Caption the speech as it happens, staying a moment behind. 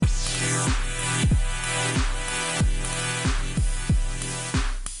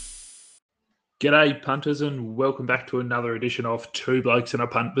G'day, punters, and welcome back to another edition of Two Blokes and a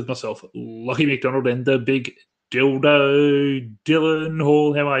Punt with myself, Lockie McDonald, and the big dildo, Dylan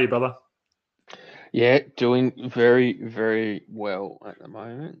Hall. How are you, brother? Yeah, doing very, very well at the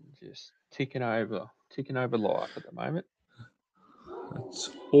moment. Just ticking over life at the moment. That's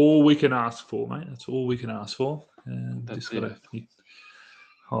all we can ask for, mate. That's all we can ask for. And That's just it. got to.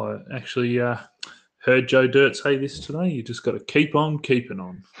 I actually heard Joe Dirt say this today. You just got to keep on keeping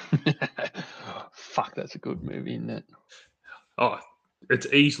on. Fuck, that's a good movie, isn't it? Oh, it's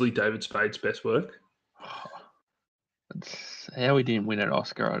easily David Spade's best work. How he didn't win an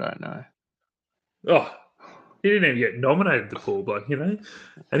Oscar, I don't know. Oh, he didn't even get nominated, the poor bloke, you know?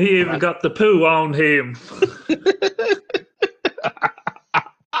 And he even got the poo on him.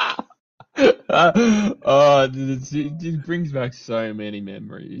 It brings back so many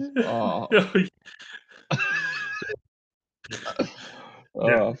memories. Oh,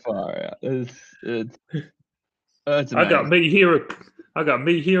 Yeah. Far out. That's I got amazing. me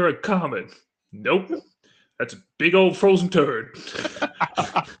here at Carmen. Nope. That's a big old frozen turd.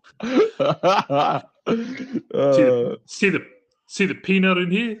 See the peanut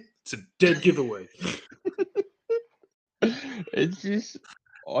in here? It's a dead giveaway. It's just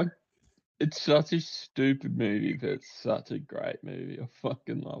it's such a stupid movie, but it's such a great movie. I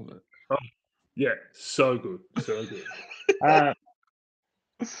fucking love it. Oh, yeah, so good. So good.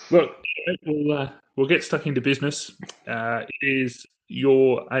 Look, we'll get stuck into business. It is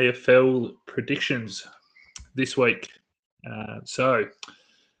your AFL predictions this week. So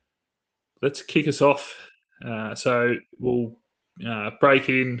let's kick us off. So we'll break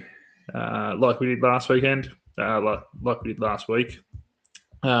in like we did last weekend, like we did last week,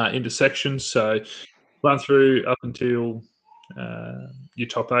 into sections. So run through up until your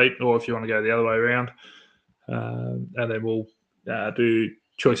top 8, or if you want to go the other way around, and then we'll do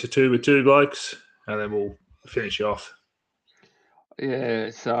choice of 2 with 2 blokes, and then we'll finish off. Yeah,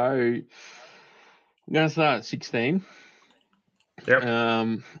 so I'm going to start at 16. Yep.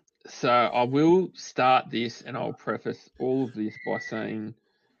 So I will start this, and I'll preface all of this by saying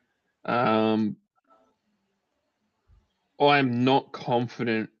I'm not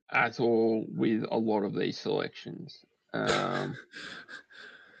confident at all with a lot of these selections. I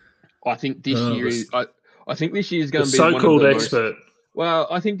think this year is I think this year is going to be so-called expert. Well,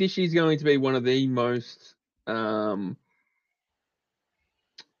 I think this year is going to be one of the most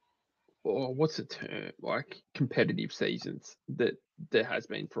what's the term, like competitive seasons that there has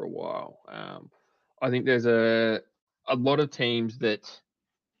been for a while. I think there's a lot of teams that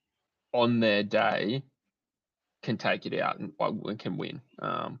on their day can take it out and can win.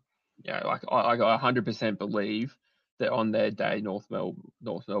 Like I 100% believe that on their day North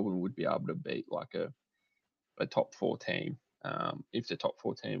Melbourne would be able to beat like a top 4 team if the top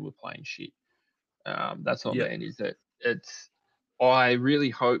 4 team were playing shit. That's what I mean, is that I really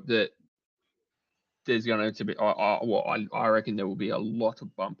hope that there's going to be, I reckon there will be a lot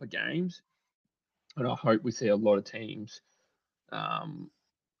of bumper games, and I hope we see a lot of teams,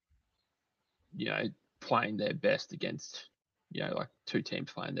 playing their best against, like 2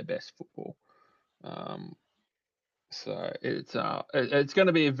 teams playing their best football. So it's going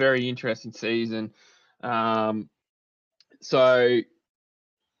to be a very interesting season. So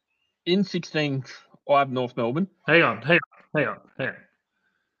in 16, I have North Melbourne. Hang on.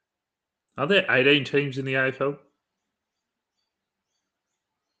 Are there 18 teams in the AFL?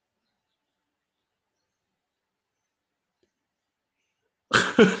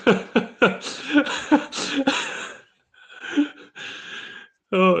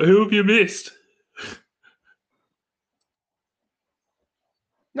 Oh, who have you missed?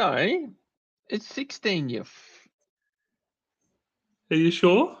 No, it's 16. Are you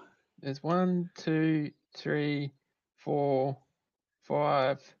sure? There's 1, 2, 3, 4,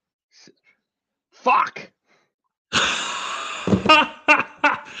 5. Fuck!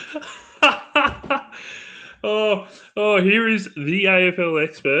 Oh, here is the AFL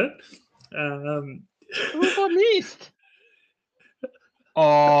expert. Who have I missed?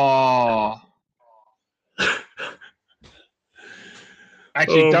 Oh.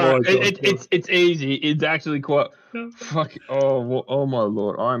 Actually, don't. It's easy. It's actually quite. Fuck. Oh my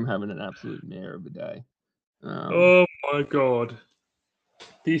lord! I'm having an absolute mare of a day. Oh my god!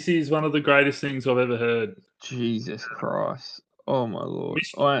 This is one of the greatest things I've ever heard. Jesus Christ! Oh my lord!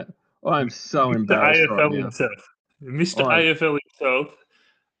 I'm so embarrassed AFL right now. himself, Mr. AFL himself.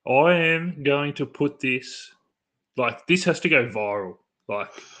 I am going to put this. Like, this has to go viral.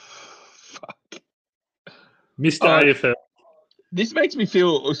 Like, fuck. Mr. AFL. This makes me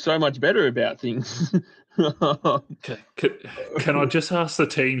feel so much better about things. Can I just ask the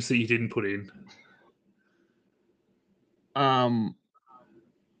teams that you didn't put in? Gold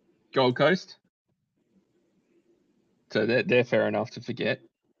Coast. So they're fair enough to forget.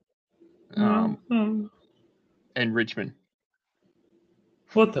 And Richmond.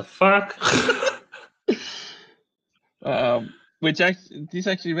 What the fuck? This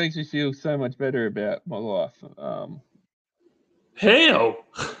actually makes me feel so much better about my life. Hell.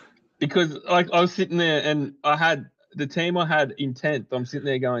 Because like I was sitting there and I had the team I had in 10th. I'm sitting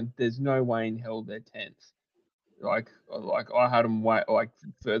there going, "There's no way in hell they're 10th." Like I had them way like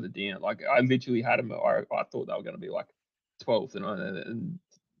further down. Like I literally had them. I thought they were going to be like 12th, and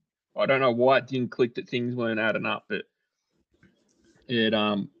I don't know why it didn't click that things weren't adding up, but it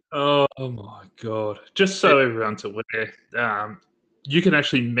Oh my god! Just so everyone's aware, you can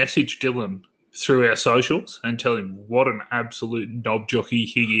actually message Dylan through our socials and tell him what an absolute knob jockey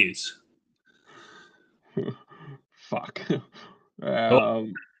he is. Fuck. Righto,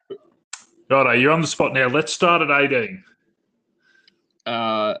 you're on the spot now. Let's start at 18.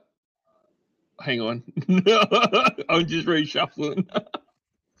 Hang on. I'm just reshuffling.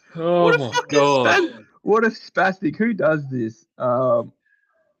 Oh my god. What a spastic. Who does this?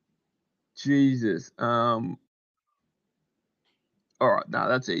 Jesus. All right, no,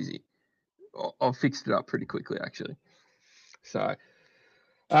 that's easy. I'll fix it up pretty quickly, actually. So,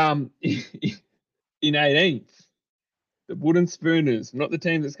 in 18th, the Wooden Spooners, not the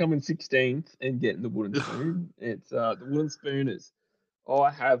team that's coming 16th and getting the Wooden Spoon. It's the Wooden Spooners. I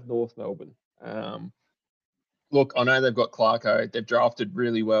have North Melbourne. Look, I know they've got Clarko. They've drafted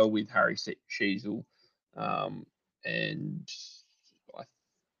really well with Harry Sheasel, and I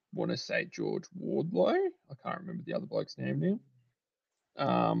want to say George Wardlow. I can't remember the other bloke's name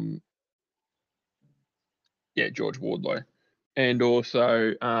now. Yeah, George Wardlow, and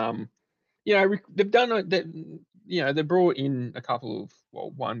also, they've done they brought in a couple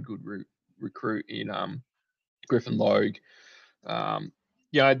of one good recruit in Griffin Logue.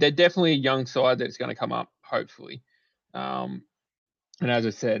 They're definitely a young side that's going to come up, hopefully. And as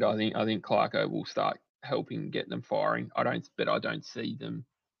I said, I think Clarko will start helping get them firing. I don't see them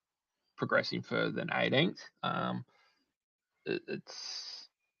progressing further than 18th. It's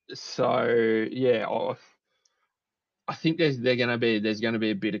so yeah. I think there's going to be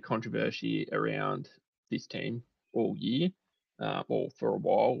a bit of controversy around this team all year, or for a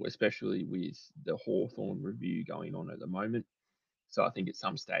while, especially with the Hawthorn review going on at the moment. So I think at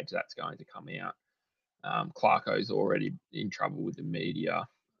some stage that's going to come out. Clarko's already in trouble with the media.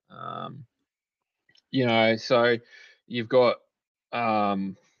 So you've got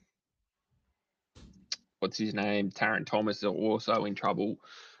what's his name? Taron Thomas are also in trouble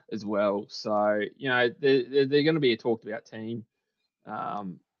as well. So they're going to be a talked about team. I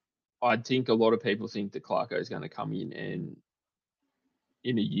think a lot of people think that Clarko is going to come in and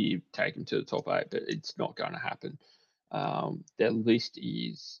in a year take him to the top 8, but it's not going to happen. Their list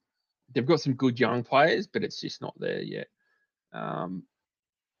is they've got some good young players, but it's just not there yet. I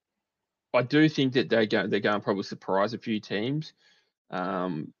do think that they're going to probably surprise a few teams,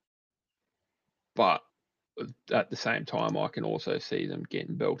 but at the same time, I can also see them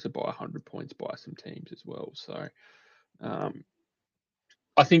getting belted by 100 points by some teams as well. So I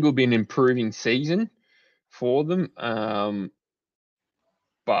think it'll be an improving season for them.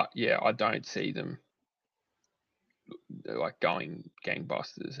 But yeah, I don't see them like going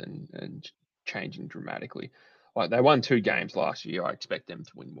gangbusters and changing dramatically. Like they won 2 games last year. I expect them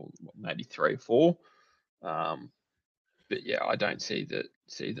to win more, maybe 3 or 4. But yeah, I don't see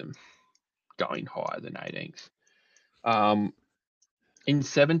them going higher than 18th. In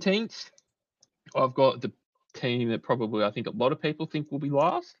 17th, I've got the team that probably I think a lot of people think will be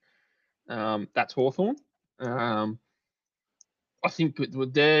last. That's Hawthorn. I think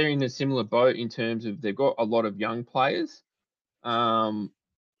they're in a similar boat in terms of they've got a lot of young players.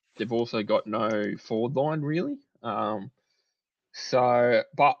 They've also got no forward line really. But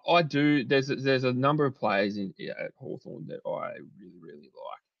I do. There's a number of players at Hawthorn that I really really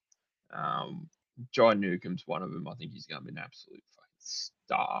like. Jai Newcomb's one of them. I think he's going to be an absolute fucking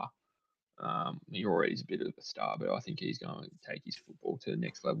star. He already is a bit of a star, but I think he's going to take his football to the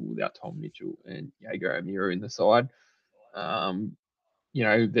next level without Tom Mitchell and Jaeger O'Meara in the side.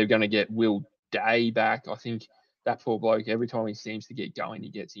 They're going to get Will Day back. I think that poor bloke, every time he seems to get going, he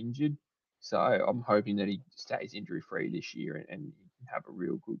gets injured. So I'm hoping that he stays injury free this year and can have a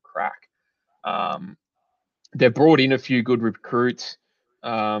real good crack. They've brought in a few good recruits.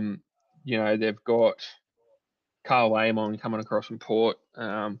 They've got Carl Amon coming across from Port.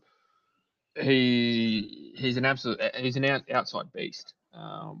 He's an outside beast.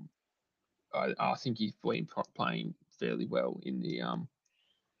 I think he's been playing fairly well in the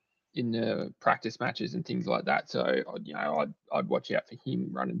in the practice matches and things like that. So I'd watch out for him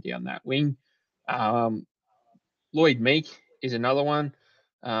running down that wing. Lloyd Meek is another one,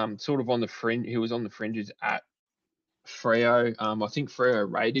 sort of on the fringe. He was on the fringes at Freo. I think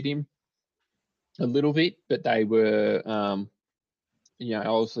Freo rated him a little bit, but they were,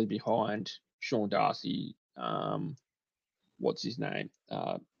 obviously behind Sean Darcy. What's his name?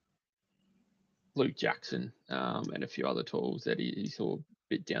 Luke Jackson, and a few other tools that he's sort of a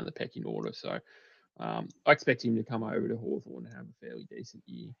bit down the pecking order. So I expect him to come over to Hawthorn and have a fairly decent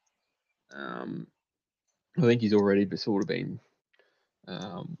year. I think he's already sort of been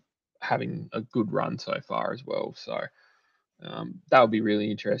having a good run so far as well. So that would be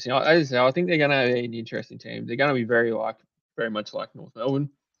really interesting. As I say, I think they're going to be an interesting team. They're going to be very much like North Melbourne.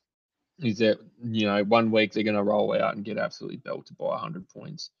 Is that 1 week they're going to roll out and get absolutely belted by 100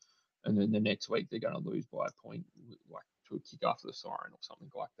 points, and then the next week they're going to lose by a point, like to a kick after the siren or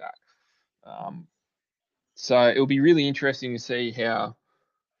something like that. So it'll be really interesting to see how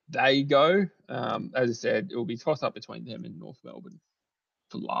they go. As I said, it will be toss up between them and North Melbourne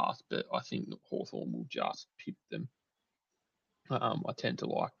for last, but I think Hawthorn will just pip them. I tend to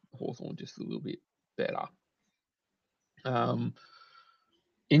like Hawthorn just a little bit better.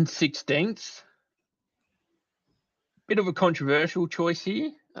 In 16th, bit of a controversial choice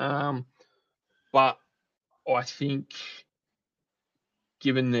here, but I think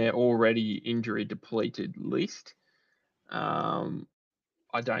given their already injury depleted list,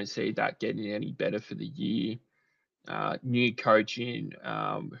 I don't see that getting any better for the year. New coaching,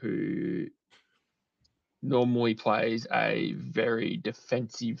 who normally plays a very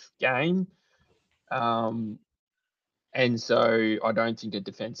defensive game. And so I don't think a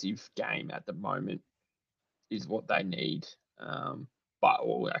defensive game at the moment is what they need.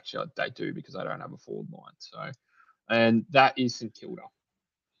 Actually, they do because they don't have a forward line. So, and that is St Kilda.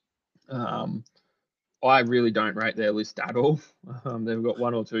 I really don't rate their list at all. They've got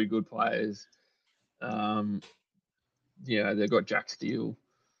one or two good players. They've got Jack Steele,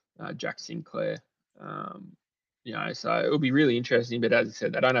 Jack Sinclair. So it'll be really interesting. But as I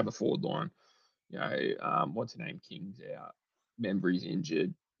said, they don't have a forward line. What's the name? King's out. Membry's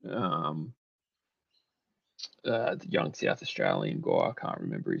injured. The young South Australian guy, I can't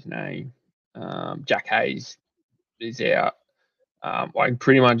remember his name. Jack Hayes is out.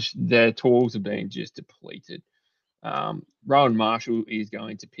 Pretty much their tools have been just depleted. Rowan Marshall is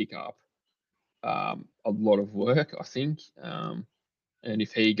going to pick up a lot of work, I think. And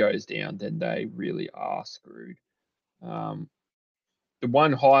if he goes down, then they really are screwed. The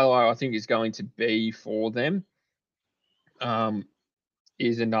one highlight I think is going to be for them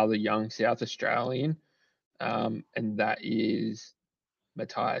is another young South Australian, and that is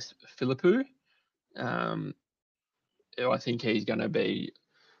Matthias Philippou. I think he's going to be.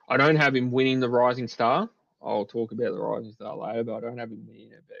 I don't have him winning the Rising Star. I'll talk about the Rising Star later, but I don't have him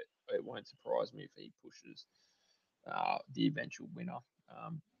winning it. But it won't surprise me if he pushes the eventual winner.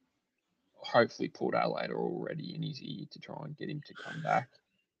 Hopefully, Port Adelaide are already in his ear to try and get him to come back.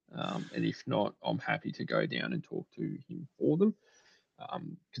 And if not, I'm happy to go down and talk to him for them,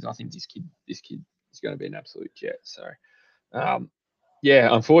 because I think this kid is going to be an absolute jet. So,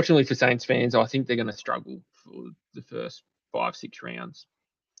 unfortunately for Saints fans, I think they're going to struggle for the first 5-6 rounds,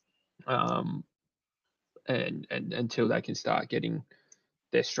 and until they can start getting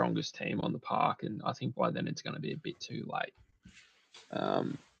their strongest team on the park, and I think by then it's going to be a bit too late.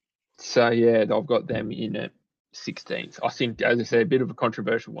 I've got them in at 16th. I think, as I said, a bit of a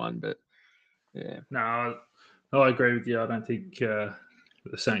controversial one, but yeah. No, I agree with you. I don't think the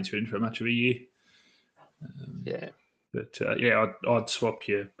Saints are in for much of a year. But I'd swap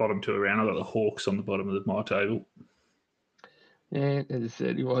your bottom two around. I've got the Hawks on the bottom of my table. Yeah, as I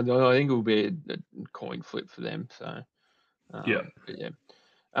said, I think it will be a coin flip for them. So,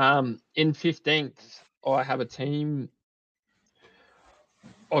 in 15th, I have a team.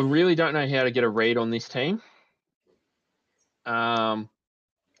 I really don't know how to get a read on this team.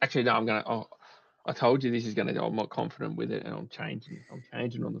 Actually, no, I'm going to. I told you this is going to. I'm not confident with it, and I'm changing. I'm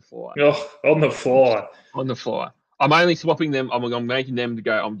changing on the fly. Oh, on the fly. On the fly. I'm only swapping them. I'm making them to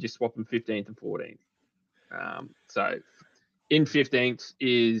go. I'm just swapping 15th and 14th. So in 15th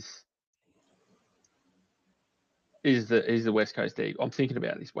is the West Coast Eagles. I'm thinking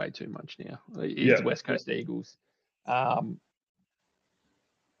about this way too much now. The West Coast Eagles.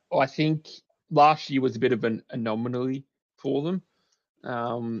 I think last year was a bit of an anomaly for them,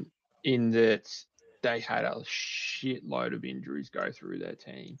 in that they had a shitload of injuries go through their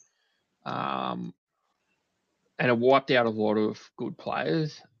team, and it wiped out a lot of good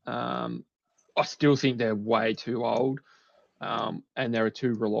players. I still think they're way too old. and they're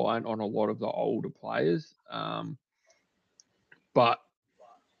too reliant on a lot of the older players. But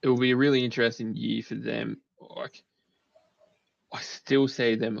it will be a really interesting year for them. Like, I still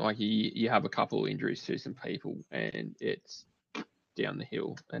see them like you have a couple of injuries to some people, and it's down the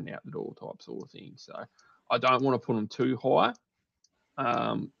hill and out the door type sort of thing. So I don't want to put them too high.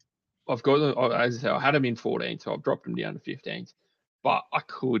 I've got them, as I said, I had them in 14, so I've dropped them down to 15s. But I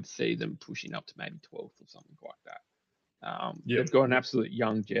could see them pushing up to maybe 12th or something like that. They've got an absolute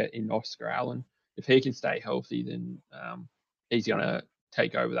young jet in Oscar Allen. If he can stay healthy, then he's going to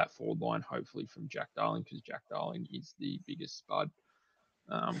take over that forward line, hopefully, from Jack Darling, because Jack Darling is the biggest spud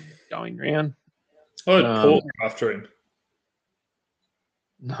going round. I had Port after him.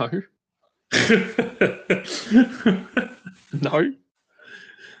 No. No.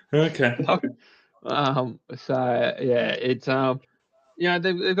 Okay. No. So yeah, it's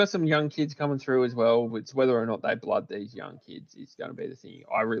they've got some young kids coming through as well. It's whether or not they blood these young kids is going to be the thing.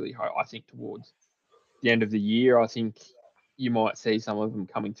 I really hope. I think towards the end of the year, I think you might see some of them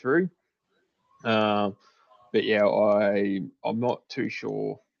coming through. But yeah, I'm not too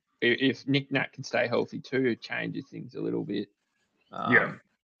sure if Nick Nat can stay healthy too. It changes things a little bit.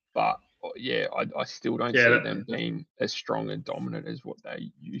 But yeah, I still don't see them being as strong and dominant as what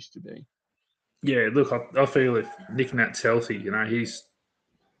they used to be. Yeah, look, I feel if Nick Nat's healthy, he's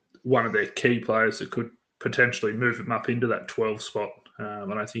one of their key players that could potentially move him up into that 12 spot. I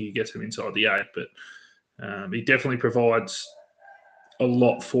don't think he gets him inside the 8, but he definitely provides a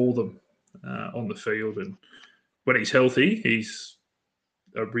lot for them on the field. And when he's healthy, he's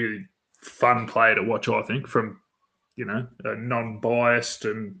a really fun player to watch, I think, from, a non-biased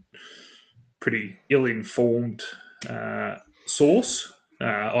and pretty ill-informed source.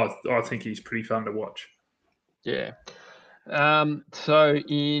 I think he's pretty fun to watch. Yeah. So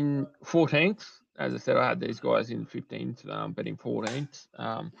in 14th, as I said, I had these guys in 15th, but in 14th,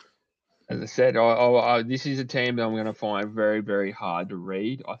 as I said, this is a team that I'm going to find very, very hard to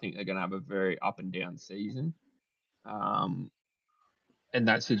read. I think they're going to have a very up and down season. And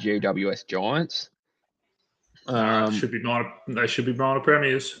that's the GWS Giants. They should be minor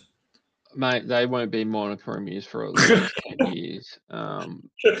premiers. Mate, they won't be minor premiers for at least 10 years.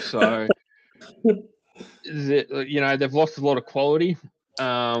 So, they've lost a lot of quality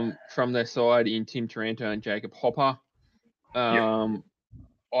from their side in Tim Taranto and Jacob Hopper. I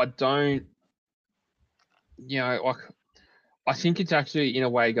don't, I think it's actually in a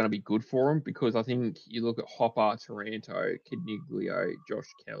way going to be good for them, because I think you look at Hopper, Taranto, Caniglio, Josh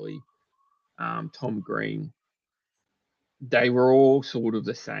Kelly, Tom Green. They were all sort of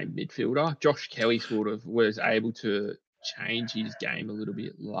the same midfielder. Josh Kelly sort of was able to change his game a little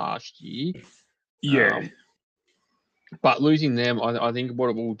bit last year. Yeah. But losing them, I think what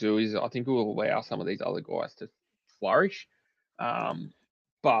it will do is I think it will allow some of these other guys to flourish.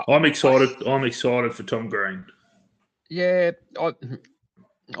 But I'm excited. I'm excited for Tom Green. Yeah, I'm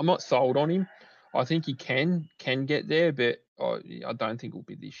not sold on him. I think he can get there, but I don't think it'll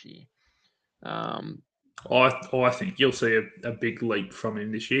be this year. I think you'll see a big leap from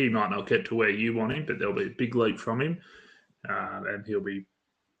him this year. He might not get to where you want him, but there'll be a big leap from him, and he'll be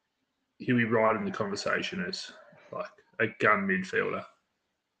right in the conversation as like a gun midfielder.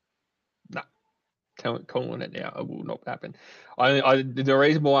 No, calling it now, it will not happen. The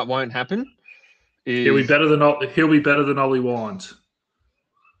reason why it won't happen is he'll be better than Ollie Wines.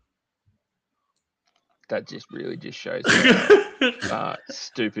 That really shows how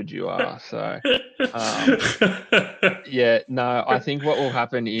stupid you are. So, I think what will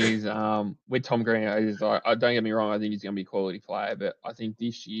happen is with Tom Green is don't get me wrong, I think he's going to be a quality player, but I think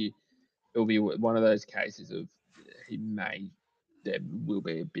this year it'll be one of those cases of there will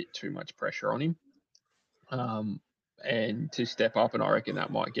be a bit too much pressure on him, and to step up, and I reckon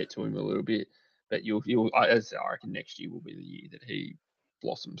that might get to him a little bit. But I reckon next year will be the year that he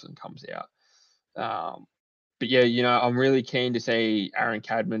blossoms and comes out. But yeah, I'm really keen to see Aaron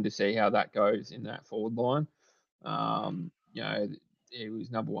Cadman, to see how that goes in that forward line. He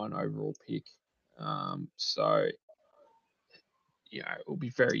was number 1 overall pick. So, it'll be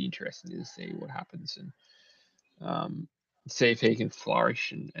very interesting to see what happens and see if he can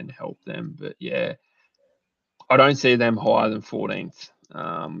flourish and help them. But yeah, I don't see them higher than 14th.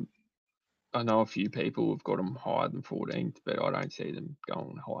 I know a few people have got them higher than 14th, but I don't see them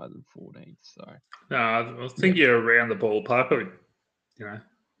going higher than 14th. So no, I think you're around the ballpark.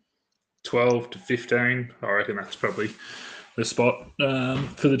 12 to 15. I reckon that's probably the spot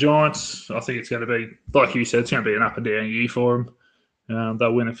for the Giants. I think it's going to be, like you said, it's going to be an up and down year for them.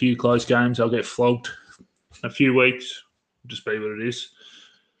 They'll win a few close games. They'll get flogged a few weeks. Just be what it is.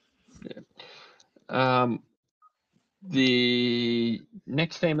 Yeah. The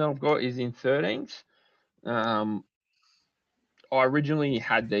next team that I've got is in 13th. I originally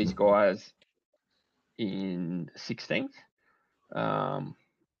had these guys in 16th.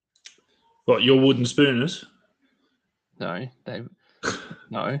 What, your wooden spooners? No, they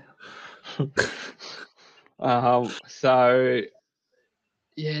no. So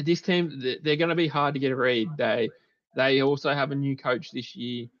yeah, this team they're going to be hard to get a read. They also have a new coach this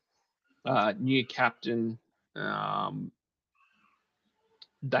year, new captain.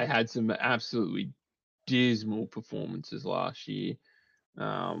 They had some absolutely dismal performances last year.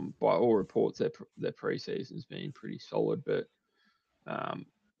 By all reports, their preseason's been pretty solid, but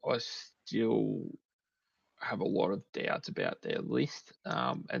I still have a lot of doubts about their list,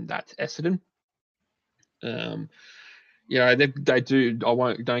 and that's Essendon. They do.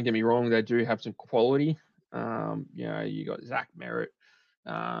 Don't get me wrong. They do have some quality. You got Zach Merritt,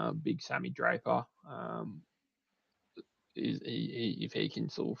 big Sammy Draper. If he can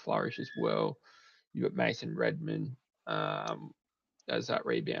sort of flourish as well, you got Mason Redman as that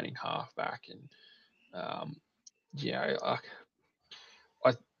rebounding halfback, and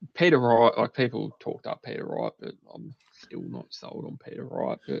Peter Wright. Like people talked up Peter Wright, but I'm still not sold on Peter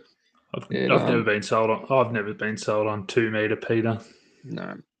Wright. But I've never been sold on. I've never been sold on 2 meter Peter.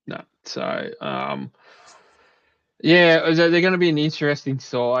 No. So they're going to be an interesting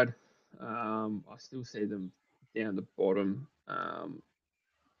side. I still see them down the bottom. I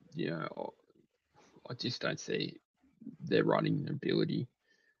just don't see their running ability.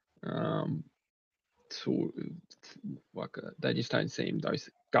 They just don't seem those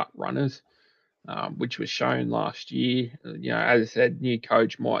gut runners, which was shown last year. As I said, new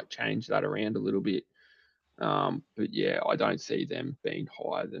coach might change that around a little bit. But yeah, I don't see them being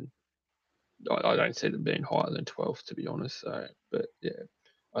higher than. I don't see them being higher than 12th, to be honest. So, but yeah,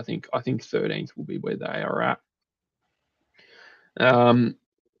 I think 13th will be where they are at.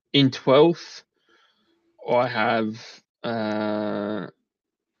 In 12th, I have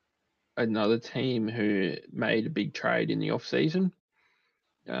another team who made a big trade in the off season,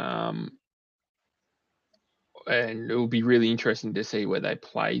 and it will be really interesting to see where they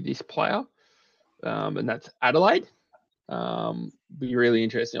play this player, and that's Adelaide. Be really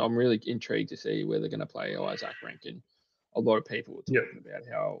interesting. I'm really intrigued to see where they're going to play Isaac Rankin. A lot of people were talking about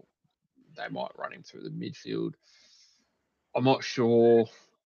how they might run him through the midfield. I'm not sure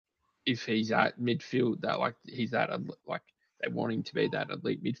if he's at midfield he's that they want him to be that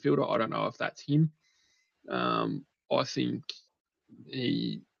elite midfielder. I don't know if that's him. I think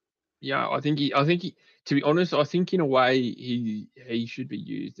he, to be honest, I think in a way he should be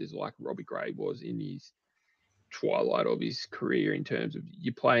used as like Robbie Gray was in his twilight of his career in terms of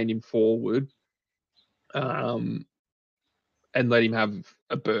you're playing him forward, and let him have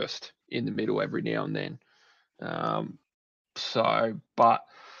a burst in the middle every now and then.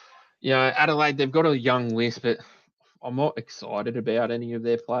 Adelaide, they've got a young list, but I'm not excited about any of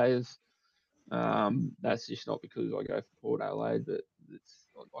their players. That's just not because I go for Port Adelaide, but it's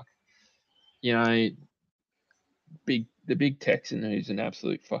like, the big Texan who's an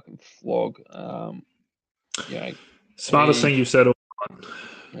absolute fucking flog. Smartest thing you've said all night.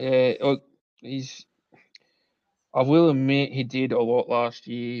 Yeah, I will admit he did a lot last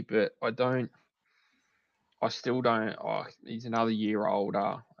year, but I still don't. He's another year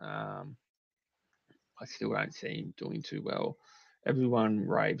older. I still don't see him doing too well. Everyone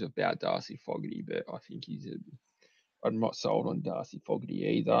raves about Darcy Fogarty, but I think I'm not sold on Darcy Fogarty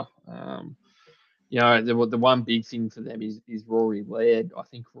either. The one big thing for them is Rory Laird. I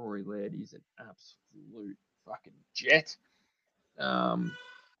think Rory Laird is an absolute fucking jet.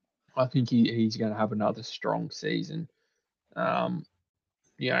 I think he's going to have another strong season.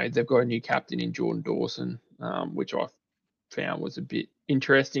 They've got a new captain in Jordan Dawson, which I found was a bit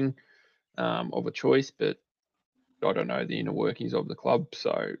interesting of a choice, but I don't know the inner workings of the club,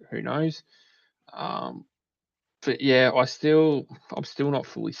 so who knows? But yeah, I'm still not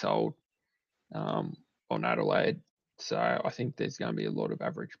fully sold on Adelaide. So I think there's going to be a lot of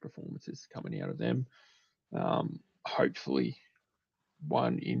average performances coming out of them. Hopefully,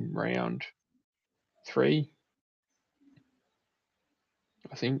 one in round 3.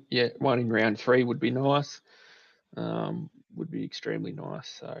 I think one in round 3 would be nice. Would be extremely nice.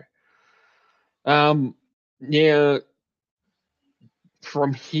 So,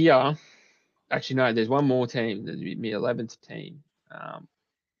 from here, actually no, there's one more team. There's my 11th team,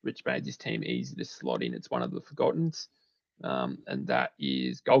 which made this team easy to slot in. It's one of the forgottens, and that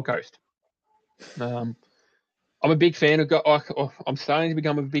is Gold Coast. I'm a big fan of. I'm starting to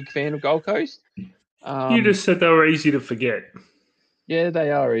become a big fan of Gold Coast. You just said they were easy to forget. Yeah,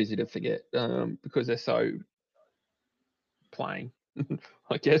 they are easy to forget because they're so playing,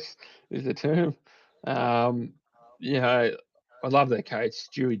 I guess is the term. You know, I love their coach,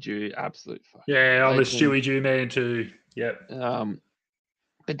 Stewie Jew, absolute fucking Yeah, I'm a legend. Stewie Jew man too. Yep.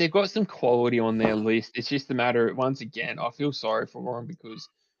 But they've got some quality on their list. It's just a matter of, once again, I feel sorry for them because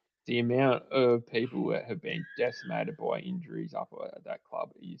the amount of people that have been decimated by injuries up at that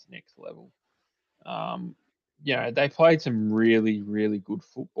club is next level. They played some really, really good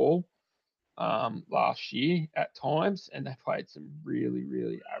football last year at times, and they played some really,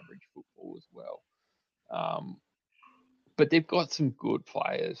 really average football as well. But they've got some good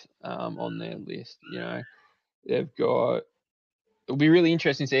players on their list. They've got. It'll be really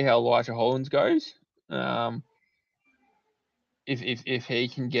interesting to see how Elijah Hollins goes. If he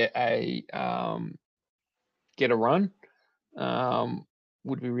can get a run,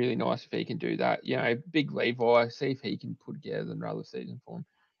 would be really nice if he can do that. Big Levi, see if he can put together another season for him.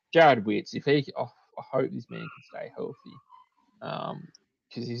 Jared Witts, I hope this man can stay healthy,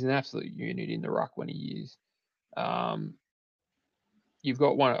 because he's an absolute unit in the ruck when he is. You've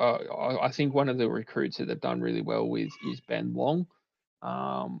got one. I think one of the recruits that they've done really well with is Ben Long.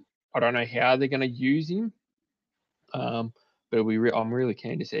 I don't know how they're going to use him, but I'm really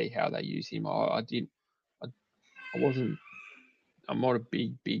keen to see how they use him. I wasn't. I'm not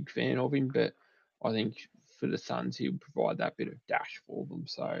a big fan of him, but I think for the Suns he'll provide that bit of dash for them.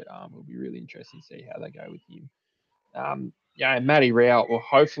 So it'll be really interesting to see how they go with him. Matty Rowell. Well,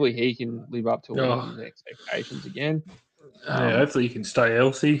 hopefully he can live up to all his expectations again. Hopefully you can stay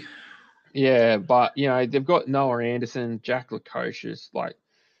healthy. Yeah, but they've got Noah Anderson, Jack Lukosius, like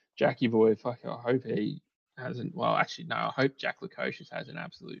Jackie boy. Fuck, I hope he hasn't. Well, actually, no. I hope Jack Lukosius has an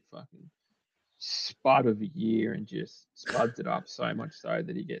absolute fucking spud of a year and just spuds it up so much so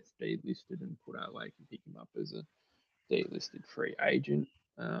that he gets delisted and Port Adelaide can pick him up as a delisted free agent.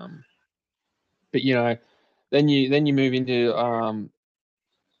 But then you move into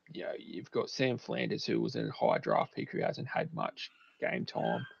you've got Sam Flanders, who was a high draft pick who hasn't had much game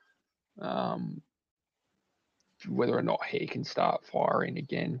time. Whether or not he can start firing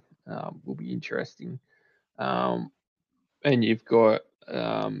again will be interesting. And you've got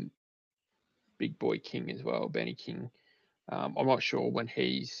Big Boy King as well, Benny King. I'm not sure when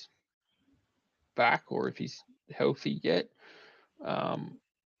he's back or if he's healthy yet.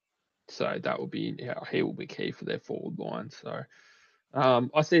 So that will be he will be key for their forward line. So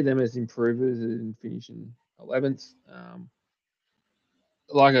I see them as improvers and finishing 11th.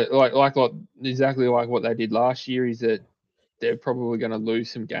 Exactly like what they did last year is that they're probably going to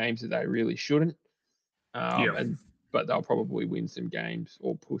lose some games that they really shouldn't. But they'll probably win some games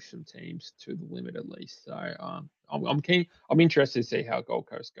or push some teams to the limit at least. So I'm keen. I'm interested to see how Gold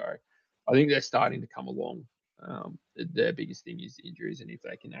Coast go. I think they're starting to come along. Their biggest thing is injuries, and if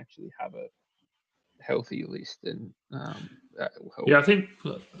they can actually have a healthy list, then that will help. Yeah,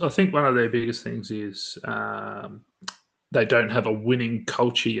 I think one of their biggest things is they don't have a winning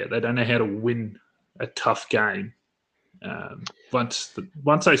culture yet. They don't know how to win a tough game. Once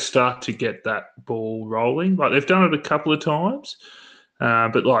they start to get that ball rolling, like they've done it a couple of times,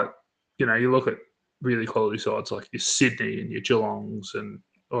 but you look at really quality sides like your Sydney and your Geelongs and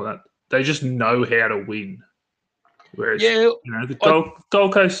all that, they just know how to win. Whereas the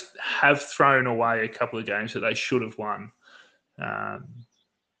Gold Coast have thrown away a couple of games that they should have won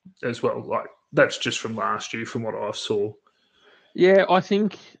as well. Like that's just from last year, from what I saw. Yeah, I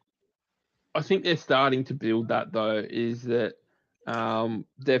think they're starting to build that though. Is that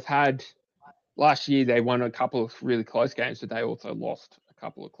they've had last year they won a couple of really close games, but they also lost a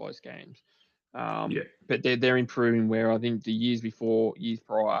couple of close games. But they're improving. Where I think the years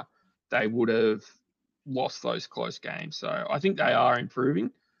prior, they would have lost those close games. So I think they are improving.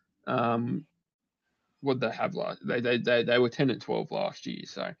 What they have last, they were 10 and 12 last year.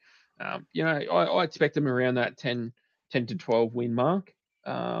 So I expect them around that 10 to 12 win mark.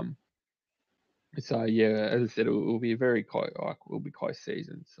 So yeah, as I said, it will be a very close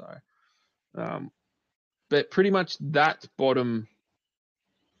season. So, but pretty much that bottom.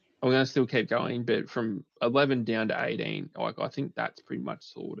 I'm going to still keep going, but from 11 down to 18, I think that's pretty much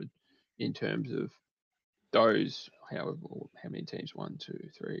sorted in terms of those. How many teams? 1, 2,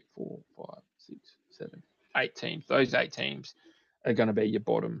 3, 4, 5, 6, 7, 8 teams. Those 8 teams are going to be your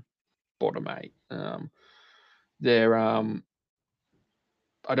bottom 8. They're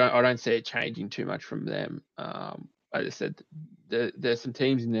I don't see it changing too much from them. As I said, there's some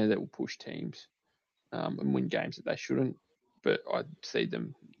teams in there that will push teams and win games that they shouldn't, but I see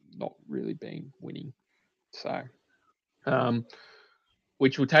them not really being winning. So,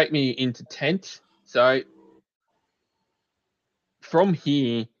 which will take me into 10th. So from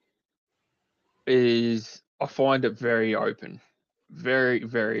here is I find it very open, very,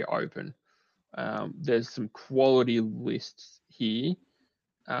 very open. There's some quality lists here,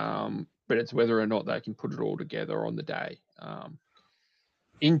 but it's whether or not they can put it all together on the day.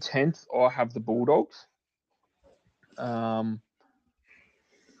 In 10th, I have the Bulldogs. It'll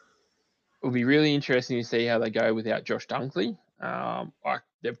be really interesting to see how they go without Josh Dunkley.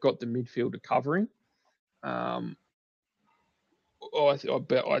 They've got the midfielder covering. I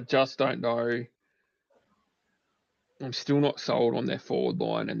just don't know. I'm still not sold on their forward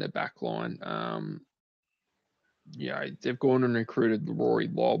line and their back line. They've gone and recruited Rory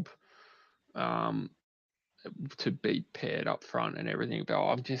Lobb to be paired up front and everything, but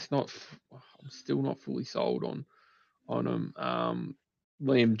I'm still not fully sold on them.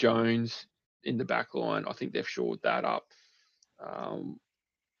 Liam Jones in the back line, I think they've shored that up.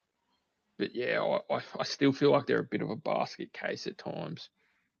 But yeah, I still feel like they're a bit of a basket case at times.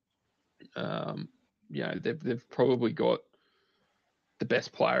 They've probably got the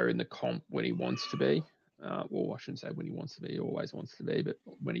best player in the comp when he wants to be. Well, I shouldn't say when he wants to be, he always wants to be, but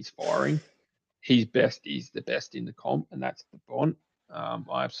when he's firing, he's the best in the comp, and that's the Bont.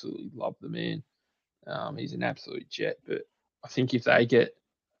 I absolutely love the man. He's an absolute jet, but I think if they get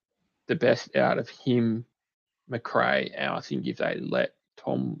the best out of him, McRae, and I think if they let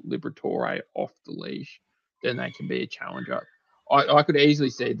Tom Liberatore off the leash, then they can be a challenger. I could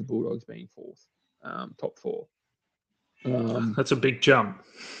easily see the Bulldogs being fourth, top four. That's a big jump,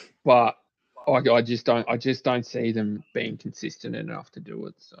 but I just don't see them being consistent enough to do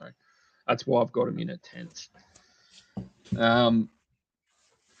it. So that's why I've got them in at 10th.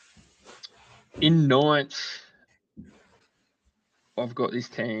 In 9th, I've got this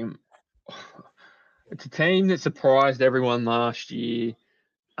team. It's a team that surprised everyone last year,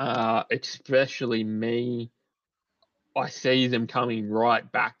 especially me. I see them coming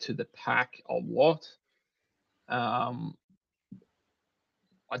right back to the pack a lot. I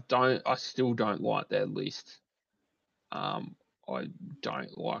still don't like their list. I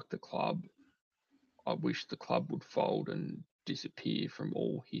don't like the club. I wish the club would fold and disappear from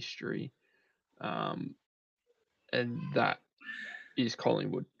all history. And that is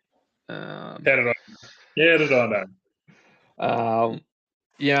Collingwood. How did I know?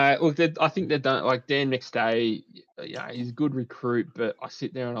 Look, I think they've done, like Dan McStay, he's a good recruit, but I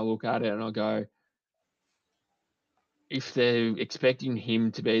sit there and I look at it and I go, if they're expecting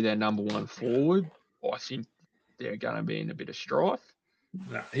him to be their number one forward, I think they're going to be in a bit of strife.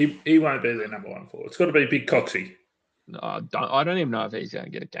 No, he won't be their number one forward. It's got to be Big Coxie. No, I don't even know if he's going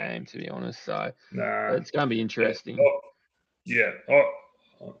to get a game, to be honest. So it's going to be interesting.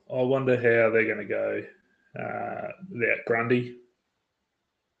 I wonder how they're going to go without Grundy.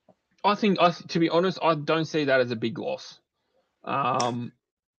 To be honest, I don't see that as a big loss.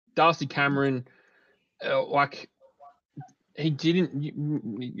 Darcy Cameron, he did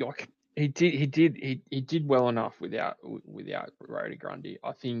well enough without Rody Grundy.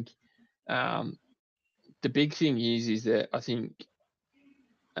 I think the big thing is that I think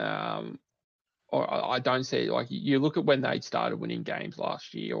I don't see, like, you look at when they started winning games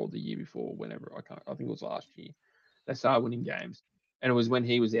last year or the year before, whenever I think it was last year, they started winning games, and it was when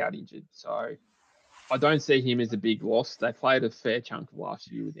he was out injured. So I don't see him as a big loss. They played a fair chunk of last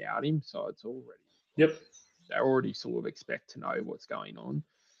year without him, so it's already they already sort of expect to know what's going on.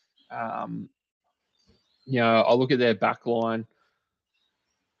 I look at their back line.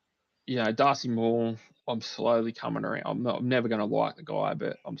 Darcy Moore, I'm slowly coming around. I'm never going to like the guy,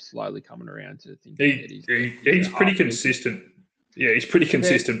 but I'm slowly coming around to thinking that he's pretty consistent. Yeah, he's pretty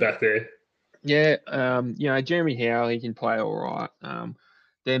consistent back there. Yeah, Jeremy Howe, he can play all right.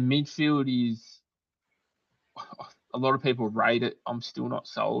 Their midfield is, a lot of people rate it. I'm still not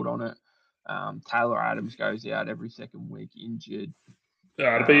sold on it. Taylor Adams goes out every second week injured.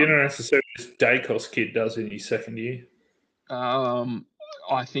 It'll be interesting to see what this Dacos kid does in his second year.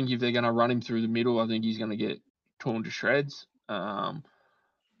 I think if they're going to run him through the middle, I think he's going to get torn to shreds. I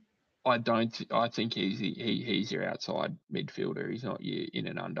think he's your outside midfielder. He's not your in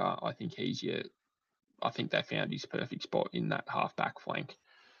and under. I think I think they found his perfect spot in that half-back flank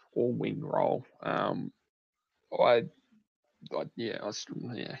or wing role. I'm not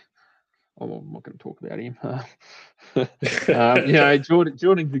going to talk about him.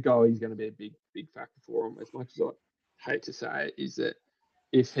 Jordan Gogo, he's going to be a big factor for him. As much as I hate to say it, is that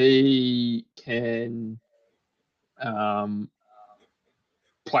if he can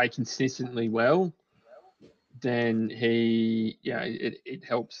play consistently well, then it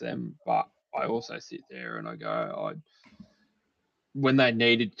helps them. But I also sit there and I go, when they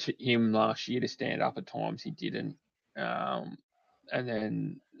needed him last year to stand up at times, he didn't. And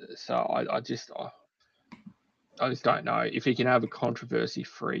then, so I just don't know if he can have a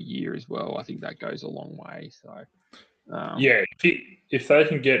controversy-free year as well. I think that goes a long way. So yeah, if they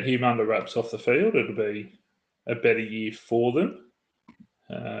can get him under wraps off the field, it'll be a better year for them.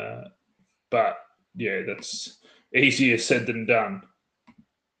 But yeah, that's easier said than done.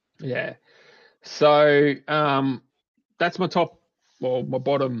 yeah. So that's my top. Well, my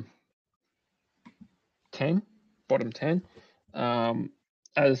bottom 10. Bottom 10.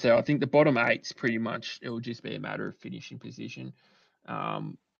 As I said, I think the bottom 8's pretty much it will just be a matter of finishing position.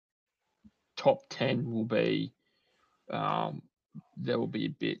 Top 10 will be there will be a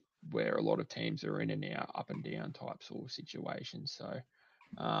bit where a lot of teams are in and out, up and down type sort of situations. So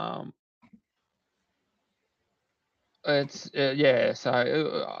it's yeah. So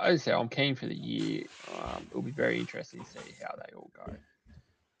as I say, I'm keen for the year. It'll be very interesting to see how they all go.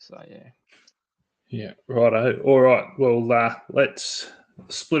 So yeah. Yeah, righto. All right. Well, let's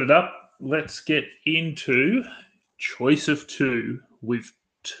split it up. Let's get into choice of two with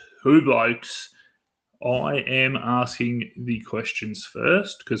two blokes. I am asking the questions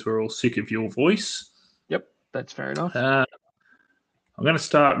first because we're all sick of your voice. Yep, that's fair enough. I'm going to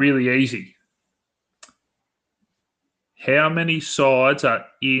start really easy. How many sides are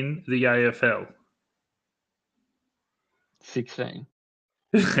in the AFL? 16.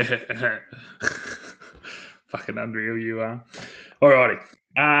 Fucking unreal you are. Alrighty.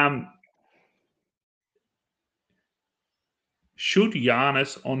 Should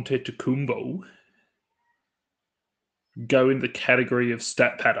Giannis Antetokounmpo go in the category of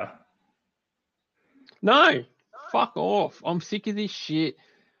stat patter? No, fuck off. I'm sick of this shit.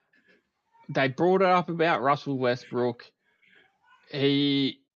 They brought it up about Russell Westbrook.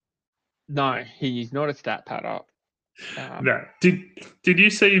 He's not a stat patter. No. Did you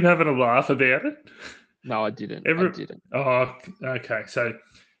see him having a laugh about it? No, I didn't. I didn't. Oh, okay. So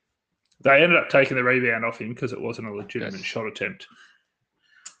they ended up taking the rebound off him because it wasn't a legitimate shot attempt.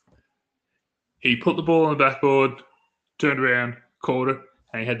 He put the ball on the backboard, turned around, caught it,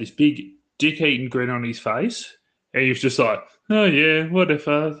 and he had this big dick-eating grin on his face. And he was just like, oh, yeah,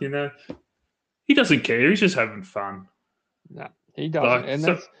 whatever, you know. He doesn't care. He's just having fun. No, he doesn't.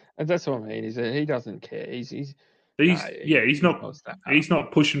 And that's what I mean, is that he doesn't care. He's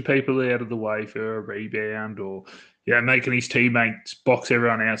not pushing people out of the way for a rebound or making his teammates box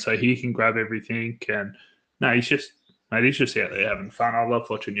everyone out so he can grab everything. And no, he's just out there having fun. I love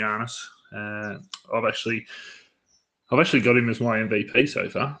watching Giannis. I've actually got him as my MVP so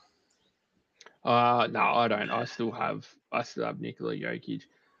far. No, I don't. I still have Nikola Jokic,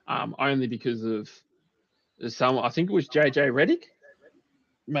 only because of I think it was JJ Redick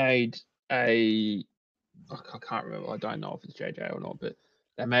made I can't remember. I don't know if it's JJ or not, but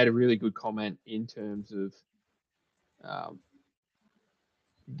they made a really good comment in terms of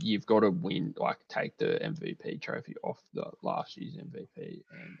you've got to win, like take the MVP trophy off the last year's MVP.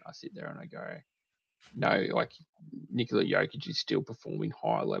 And I sit there and I go, no, like Nikola Jokic is still performing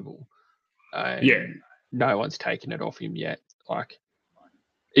high level. And no one's taken it off him yet. Like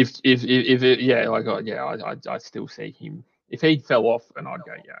I still see him. If he fell off, and I'd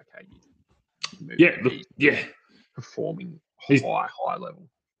go, yeah, okay, he's performing high level.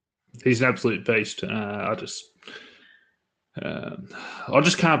 He's an absolute beast. I just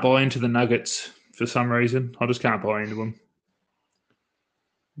can't buy into the Nuggets for some reason. I just can't buy into them.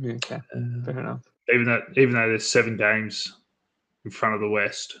 Yeah, okay, fair enough. Even though there's 7 games in front of the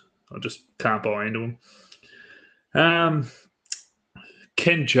West, I just can't buy into them.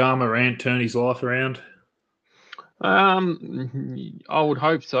 Can Ja Morant turn his life around? I would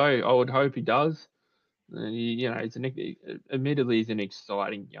hope so. I would hope he does. Admittedly, he's an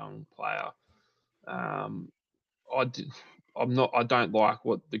exciting young player. I don't like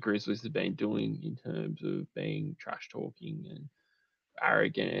what the Grizzlies have been doing in terms of being trash talking and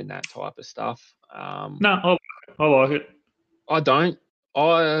arrogant and that type of stuff. No, I like it. I don't.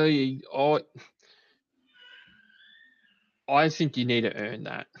 I think you need to earn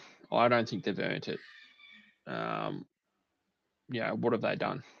that. I don't think they've earned it. What have they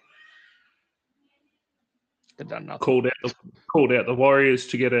done? They've done nothing. Called out the Warriors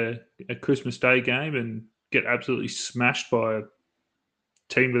to get a Christmas Day game and get absolutely smashed by a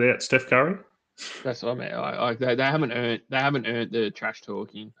team without Steph Curry. That's what I mean. They haven't earned the trash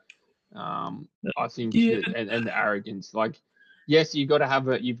talking. I think and the arrogance. Like, yes, you've got to have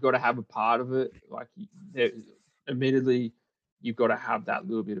a part of it. Like, admittedly, you've got to have that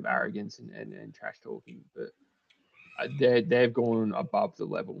little bit of arrogance and trash talking, but they've gone above the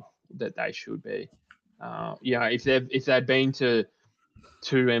level that they should be. If they've been to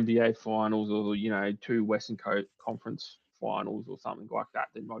 2 NBA finals or 2 Western Conference finals or something like that,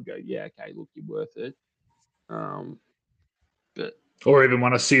 then I'd go, yeah, okay, look, you're worth it. But or even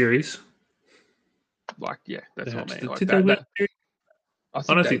won a series. that's what I mean. Like Did they win a series? I I think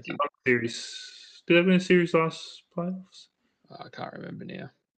don't they think did. they won a series. Did they win a series last playoffs? I can't remember now.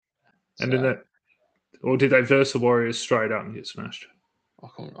 And then that, or did they verse the Warriors straight up and get smashed? I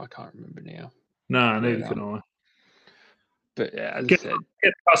can't remember now. No, neither can I. But yeah, as I said,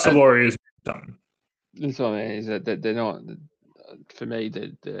 get past the Warriors. Something. That's what I mean. Is that they're not, for me,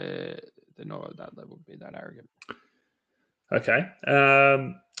 they're not at that level to be that arrogant. Okay.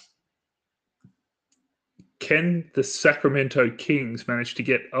 Can the Sacramento Kings manage to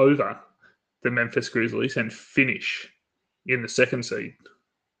get over the Memphis Grizzlies and finish in the second seed?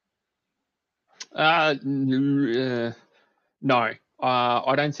 No.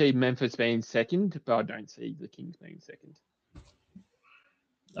 I don't see Memphis being second, but I don't see the Kings being second.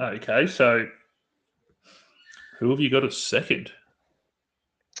 Okay, so who have you got as second?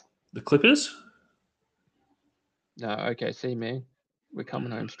 The Clippers? No, okay, see, man, we're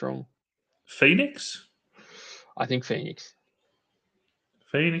coming home strong. Phoenix? I think Phoenix.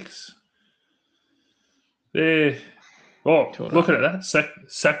 They're looking at that,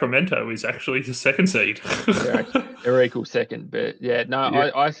 Sacramento is actually the second seed. they're equal second, but yeah, no,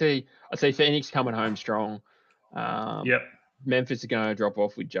 yeah. I see Phoenix coming home strong. Yep. Memphis is going to drop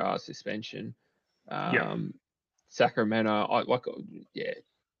off with Jar's suspension. Yep. Sacramento,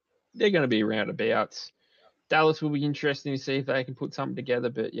 they're going to be roundabouts. Dallas will be interesting to see if they can put something together,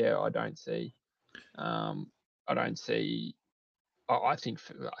 but yeah, I don't see. I think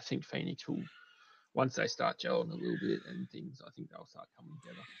Phoenix will, once they start gelling a little bit and things, I think they'll start coming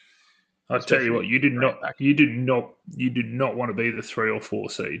together. I tell you what, you did not want to be the 3 or 4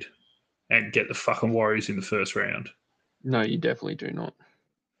 seed and get the fucking Warriors in the first round. No, you definitely do not.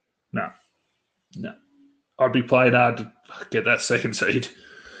 No. I'd be playing hard to get that second seed.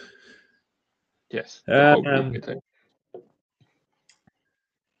 Yes. Righto.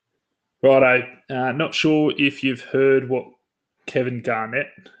 Not sure if you've heard what Kevin Garnett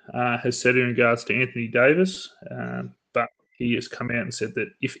has said in regards to Anthony Davis, but he has come out and said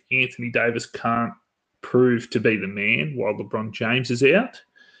that if Anthony Davis can't prove to be the man while LeBron James is out,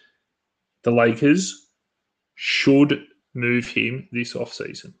 the Lakers should move him this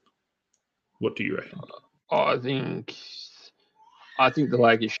offseason. What do you reckon? I think the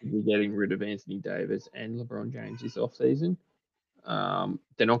Lakers should be getting rid of Anthony Davis and LeBron James this offseason.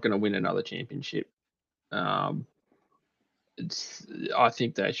 They're not going to win another championship. I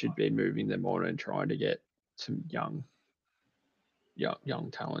think they should be moving them on and trying to get some young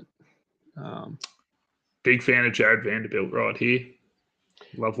talent. Big fan of Jared Vanderbilt right here.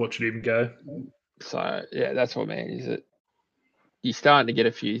 Love watching him go. So yeah, that's what I mean. Is that you're starting to get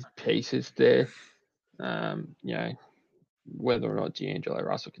a few pieces there. Whether or not D'Angelo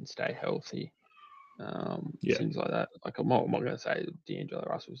Russell can stay healthy, things like that. Like I'm not going to say D'Angelo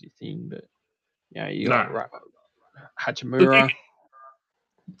Russell's your thing, but you got Hachimura.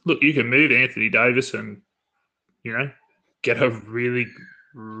 Look, you can move Anthony Davis and get a really,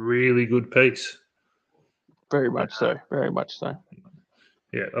 really good piece. Very much so.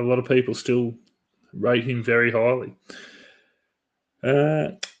 Yeah, a lot of people still rate him very highly.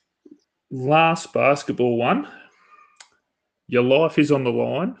 Last basketball one. Your life is on the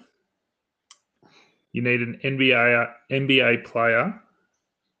line. You need an NBA player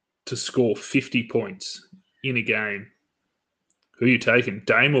to score 50 points in a game. Who are you taking,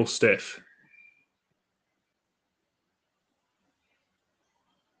 Dame or Steph?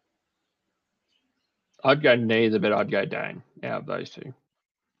 I'd go neither, but I'd go Dame out of those two.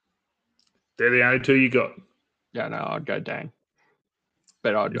 They're the only two you got. Yeah, no, I'd go Dame.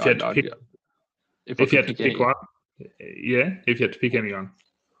 But if you had to pick one, if you had to pick anyone.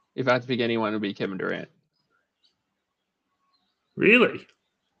 If I had to pick anyone, it would be Kevin Durant. Really?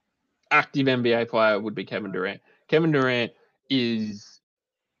 Active NBA player would be Kevin Durant. Kevin Durant is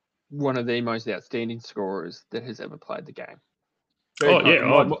one of the most outstanding scorers that has ever played the game.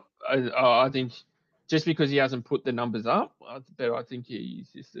 I think just because he hasn't put the numbers up, but I think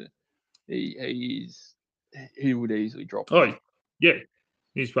he's just he would easily drop. Oh, yeah.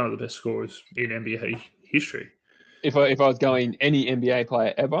 He's one of the best scorers in NBA history. If I was going any NBA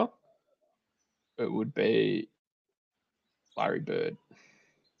player ever, it would be Larry Bird.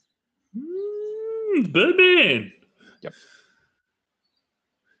 Birdman. Yep.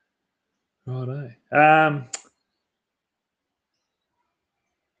 Righto.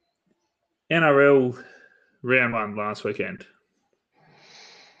 NRL round 1 last weekend.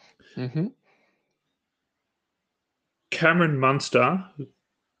 Mm-hmm. Cameron Munster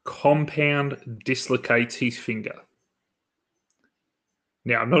compound dislocates his finger.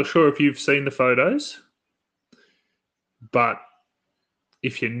 Now, I'm not sure if you've seen the photos. But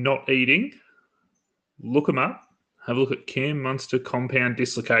if you're not eating, look them up. Have a look at Cam Munster compound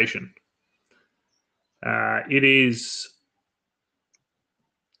dislocation. It is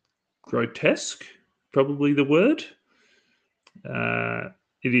grotesque, probably the word.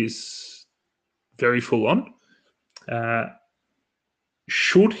 It is very full on.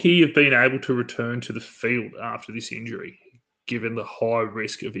 Should he have been able to return to the field after this injury, given the high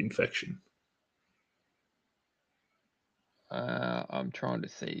risk of infection? I'm trying to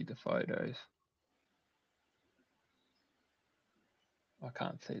see the photos. I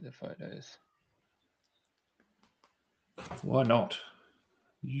can't see the photos. Why not?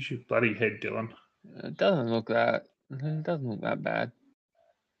 Use your bloody head, Dylan. It doesn't look that. It doesn't look that bad.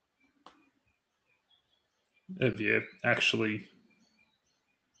 Have you actually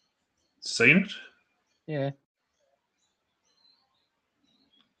seen it? Yeah.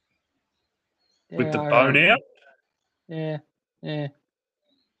 With the I bone don't. out? Yeah.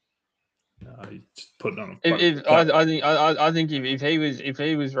 No, he's just putting on a If I think if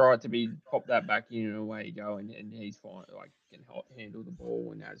he was right to be pop that back in and away you go and he's fine, like can handle the ball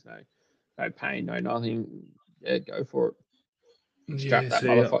and has no pain, no nothing, yeah, go for it. Yeah,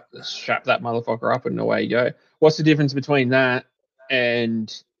 see, Strap that motherfucker up and away you go. What's the difference between that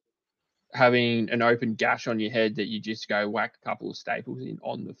and having an open gash on your head that you just go whack a couple of staples in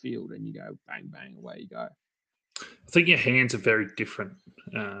on the field and you go bang bang away you go? I think your hands are very different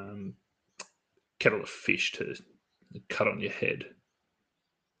kettle of fish to cut on your head.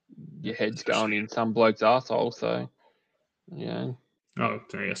 Your head's going in some bloke's arsehole, so yeah. Oh,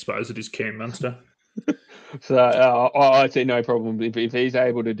 I suppose it is Cam Munster. So I see no problem if he's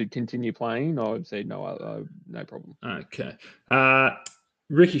able to continue playing. I would say no problem. Okay,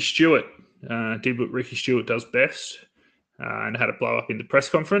 Ricky Stewart did what Ricky Stewart does best and had a blow up in the press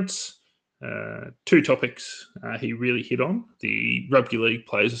conference. Two topics he really hit on: the Rugby League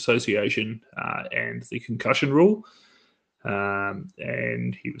Players Association and the concussion rule.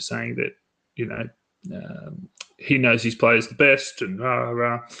 And he was saying that he knows his players the best, and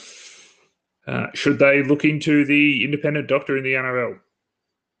should they look into the independent doctor in the NRL?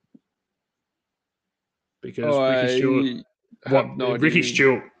 Because Ricky Stewart, Ricky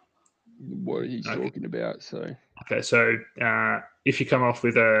Stewart, what he's talking about. So okay, so if you come off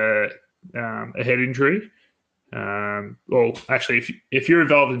with a head injury, well, actually, if you're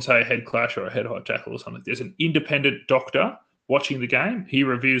involved in, say, a head clash or a head high tackle or something, there's an independent doctor watching the game. He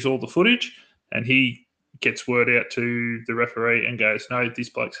reviews all the footage and he gets word out to the referee and goes, no, this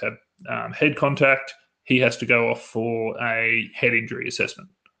bloke's had head contact. He has to go off for a head injury assessment.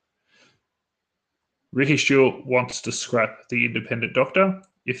 Ricky Stewart wants to scrap the independent doctor.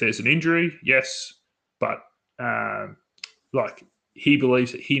 If there's an injury, yes, but he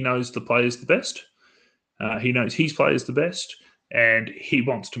believes that he knows the players the best. He knows his players the best, and he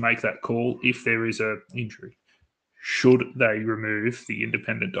wants to make that call if there is an injury. Should they remove the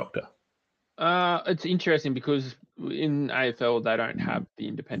independent doctor? It's interesting because in AFL they don't have the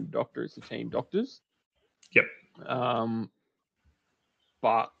independent doctor; it's the team doctors. Yep.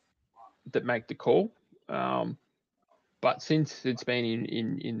 But that make the call. But since it's been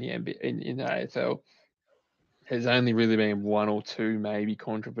in the AFL, there's only really been one or two maybe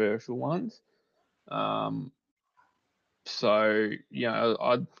controversial ones. So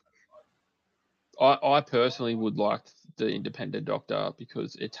I personally would like the independent doctor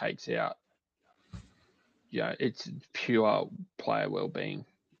because it takes out, it's pure player well-being.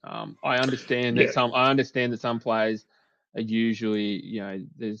 I understand that some players are usually,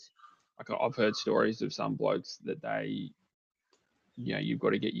 there's I've heard stories of some blokes that they, you've got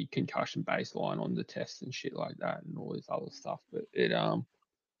to get your concussion baseline on the test and shit like that and all this other stuff. But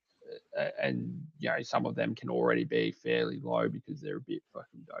some of them can already be fairly low because they're a bit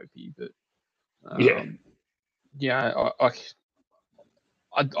fucking dopey. But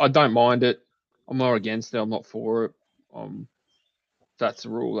I don't mind it. I'm not against it. I'm not for it. That's the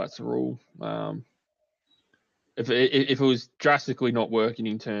rule. That's the rule. If it was drastically not working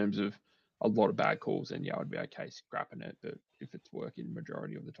in terms of a lot of bad calls, then I'd be okay scrapping it. But if it's working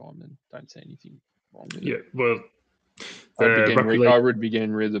majority of the time, then don't see anything wrong with it. Yeah, well, I would be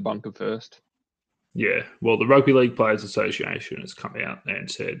getting rid of the bunker first. Yeah, well, the Rugby League Players Association has come out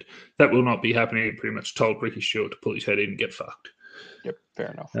and said that will not be happening. It pretty much told Ricky Stewart to pull his head in and get fucked. Yep,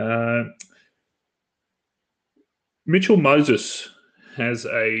 fair enough. Mitchell Moses has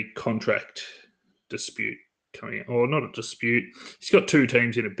a contract dispute coming, or not a dispute. He's got two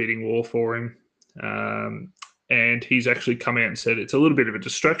teams in a bidding war for him, and he's actually come out and said it's a little bit of a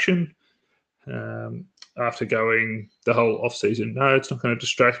distraction. After going the whole off-season, no, it's not going to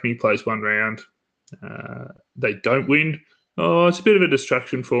distract me. He plays one round, they don't win, oh, it's a bit of a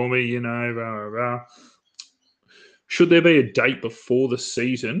distraction for me, you know. Rah, rah, rah. Should there be a date before the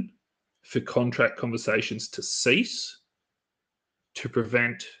season for contract conversations to cease to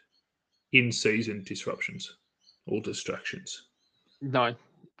prevent in-season disruptions or distractions? No.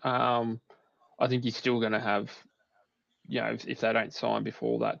 I think you're still going to have, if they don't sign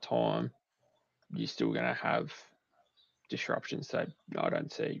before that time, you're still going to have disruptions. So I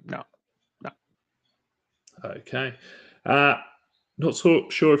don't see, no. Okay. Not so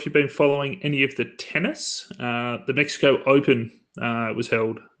sure if you've been following any of the tennis. The Mexico Open was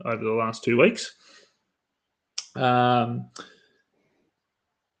held over the last 2 weeks.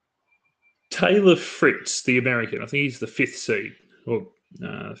 Taylor Fritz, the American, I think he's the fifth seed or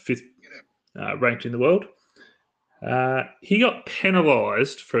fifth ranked in the world. He got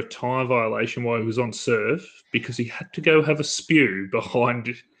penalised for a time violation while he was on serve because he had to go have a spew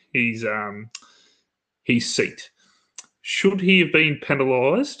behind his seat. Should he have been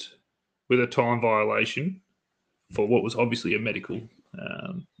penalised with a time violation for what was obviously a medical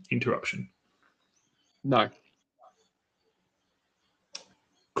interruption? No.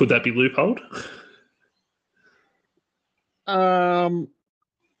 Could that be loopholed? I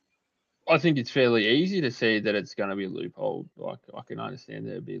think it's fairly easy to see that it's going to be a loophole. Like, I can understand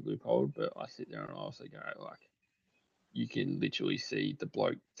there'd be a loophole, but I sit there and I also go, like, you can literally see the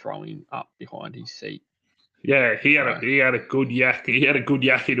bloke throwing up behind his seat. Yeah, he had a good yak. He had a good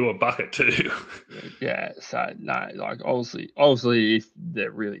yak into a bucket too. Yeah, so no, like obviously, if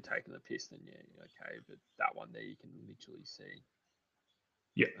they're really taking the piss, then yeah, okay. But that one there, you can literally see,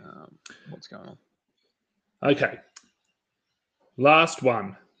 what's going on. Okay, last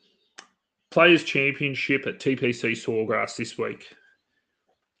one. Players' Championship at TPC Sawgrass this week.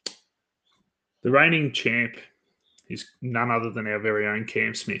 The reigning champ is none other than our very own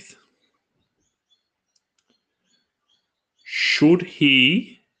Cam Smith. Should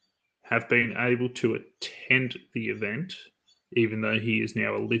he have been able to attend the event, even though he is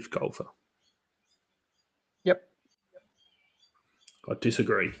now a LIV golfer? Yep. I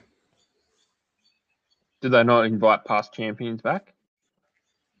disagree. Did they not invite past champions back?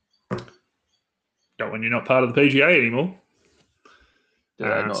 Not when you're not part of the PGA anymore.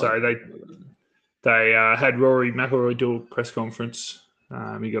 So they had Rory McIlroy do a press conference.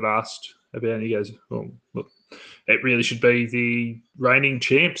 He got asked about it. He goes, well, look, it really should be the reigning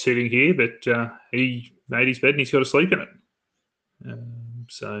champ sitting here, but he made his bed and he's got to sleep in it.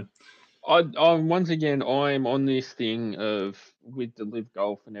 So once again, I'm on this thing of with the LIV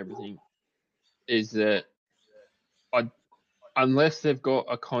golf and everything, is that unless they've got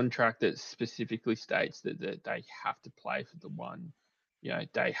a contract that specifically states that they have to play for the one, they're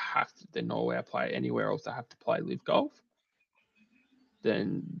not allowed to play anywhere else. They have to play LIV golf.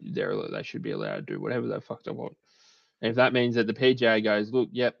 Then they should be allowed to do whatever the fuck they want. And if that means that the PGA goes, look,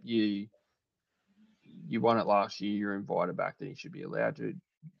 yep, you won it last year, you're invited back, then you should be allowed to.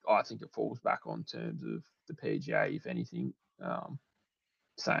 I think it falls back on terms of the PGA, if anything,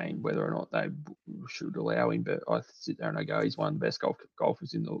 saying whether or not they should allow him. But I sit there and I go, he's one of the best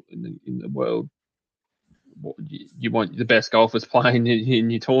golfers in the world. You want the best golfers playing in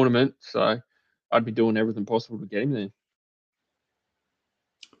your tournament, so I'd be doing everything possible to get him there.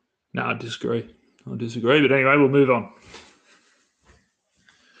 No, I disagree. But anyway, we'll move on.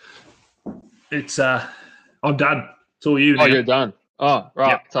 It's I'm done. It's all you now. Oh, you're done. Oh,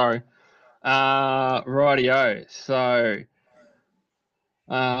 right. Yep. Sorry. Rightio. So,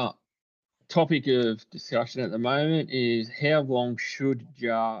 topic of discussion at the moment is how long should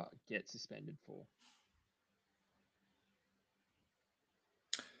Jar get suspended for?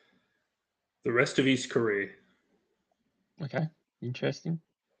 The rest of his career. Okay, interesting.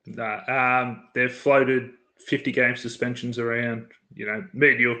 They've floated 50-game suspensions around. You know,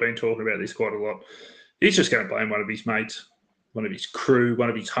 me and you have been talking about this quite a lot. He's just going to blame one of his mates, one of his crew, one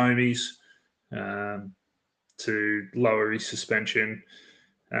of his homies to lower his suspension.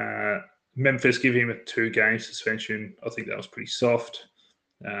 Memphis give him a 2-game suspension. I think that was pretty soft.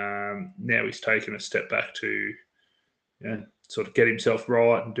 Now he's taken a step back to sort of get himself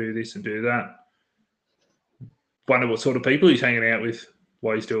right and do this and do that. Wonder what sort of people he's hanging out with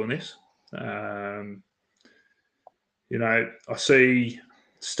while he's doing this. I see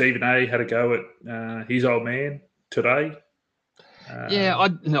Stephen A had a go at his old man today.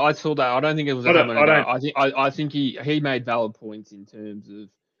 I saw that. I don't think it was I think he made valid points in terms of.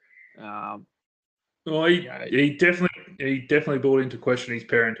 He definitely brought into question his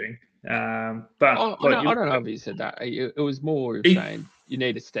parenting. But I don't know if he said that. It was more saying you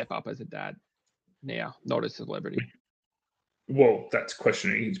need to step up as a dad now, not a celebrity. Well, that's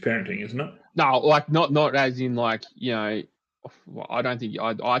questioning his parenting, isn't it? No, like not as in like, you know, well, I don't think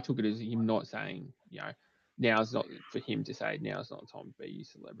I took it as him not saying, you know, now's not for him to say now's not the time to be a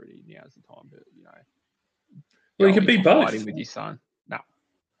celebrity. Now's the time to, you know, Well, he go could be into both. hiding with his son.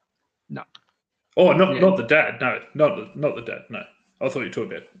 No. Oh, not Yeah. not the dad. No, not the dad. No, I thought you were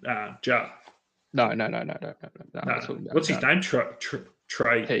talking about Jar. No. I No, was talking what's his about name?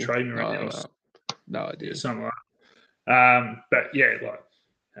 Trey P. Mourinho. No Yeah, idea. something like that. But yeah,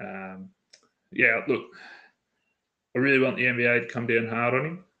 yeah. Look, I really want the NBA to come down hard on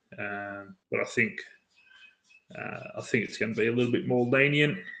him, but I think it's going to be a little bit more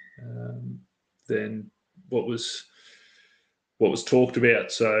lenient than what was talked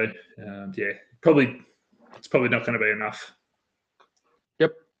about. So yeah, it's probably not going to be enough.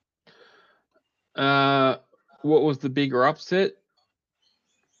 Yep. What was the bigger upset?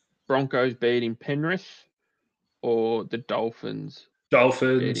 Broncos beating Penrith or the Dolphins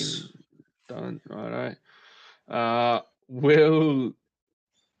Dolphins. beating Righto. Will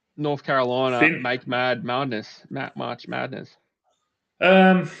North Carolina Finn. make March Madness?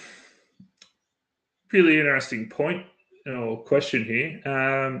 Really interesting point or question here.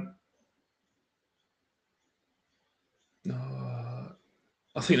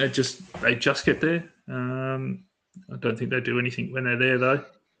 I think they just get there. I don't think they do anything when they're there though.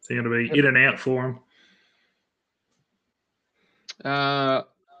 They're going to be in and out for them.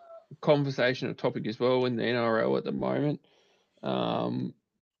 Conversational topic as well in the NRL at the moment,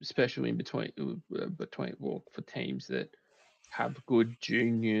 especially in between for teams that have good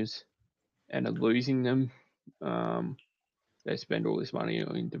juniors and are losing them. They spend all this money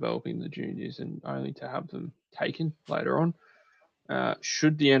in developing the juniors and only to have them taken later on.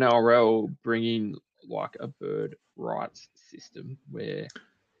 Should the NRL bring in like a bird rights system where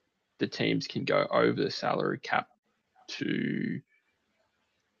the teams can go over the salary cap to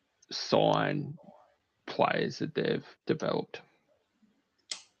sign players that they've developed?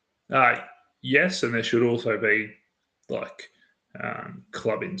 Yes, and there should also be like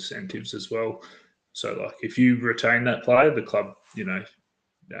club incentives as well. So, like, if you retain that player, the club,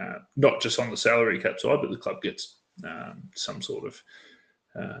 not just on the salary cap side, but the club gets some sort of,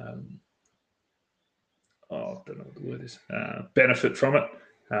 I don't know what the word is, benefit from it.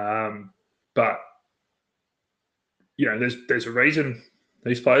 But there's a reason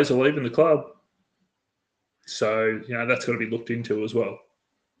these players are leaving the club, so that's got to be looked into as well.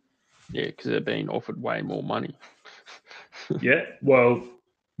 Yeah, because they're being offered way more money. Yeah, well,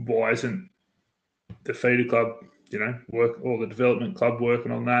 why isn't the feeder club, or the development club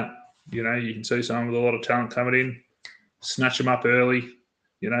working on that? You can see someone with a lot of talent coming in, snatch them up early,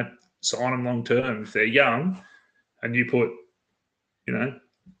 sign them long term. If they're young and you put,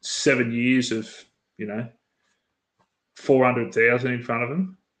 7 years of, 400,000 in front of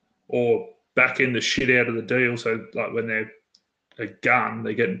them, or back in the shit out of the deal. So, like, when they're a gun,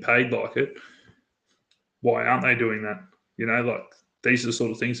 they're getting paid like it. Why aren't they doing that? Like, these are the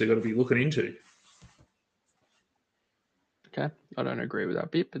sort of things they've got to be looking into. Okay, I don't agree with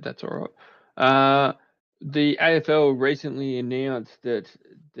that bit, but that's all right. The AFL recently announced that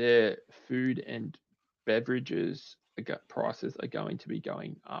their food and beverages prices are going to be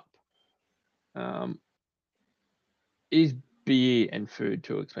going up. Is beer and food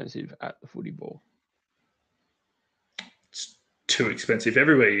too expensive at the footy ball? It's too expensive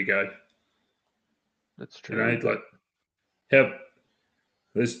everywhere you go. That's true.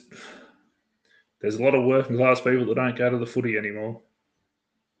 There's a lot of working class people that don't go to the footy anymore.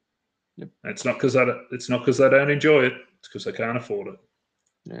 Yep. It's not because they don't enjoy it. It's because they can't afford it.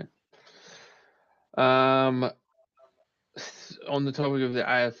 Yeah. On the topic of the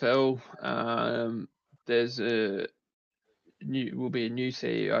AFL, there's will be a new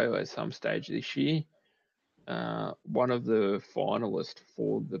CEO at some stage this year. One of the finalists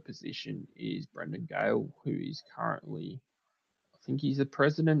for the position is Brendan Gale, who is currently, I think he's the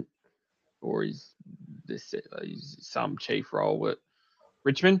president, or he's some chief role at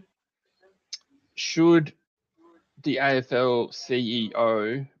Richmond. Should the AFL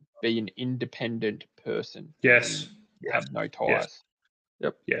CEO be an independent person? Yes. Have no ties. Yes.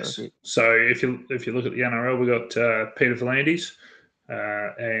 Yep. Yes. Perfect. So if you look at the NRL, we got Peter V'landys,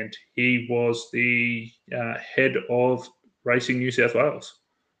 and he was the head of Racing New South Wales.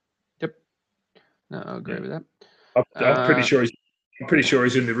 Yep. No, I agree with that. I'm pretty sure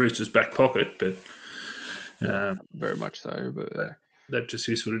he's in the Roosters' back pocket, but very much so. But that just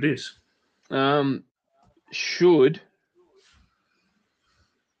is what it is. Should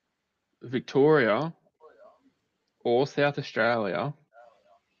Victoria or South Australia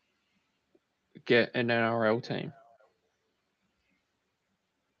get an NRL team?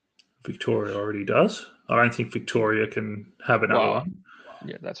 Victoria already does. I don't think Victoria can have another one.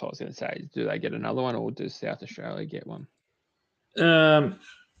 Yeah, that's what I was going to say. Do they get another one, or does South Australia get one? I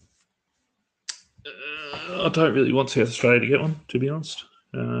don't really want South Australia to get one, to be honest.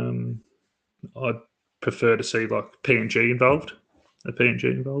 I'd prefer to see like PNG involved, a PNG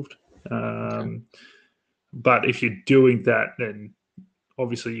involved. Okay. But if you're doing that, then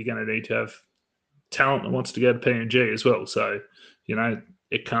obviously you're going to need to have talent that wants to go to PNG as well. So,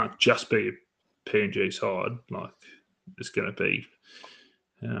 it can't just be a PNG side. Like, there's going to be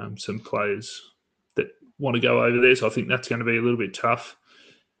some players that want to go over there. So I think that's going to be a little bit tough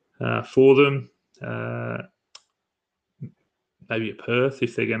for them. Maybe a Perth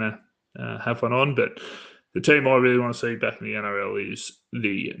if they're going to have one on. But the team I really want to see back in the NRL is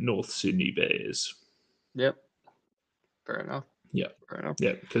the North Sydney Bears. Yep. Fair enough. Yeah. Fair enough.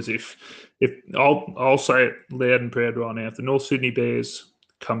 Yeah, because if I'll say it loud and proud right now, if the North Sydney Bears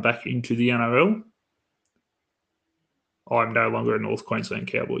come back into the NRL, I'm no longer a North Queensland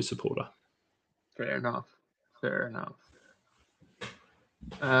Cowboys supporter. Fair enough. Fair enough.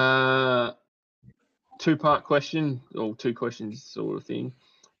 Two-part question, or two questions sort of thing.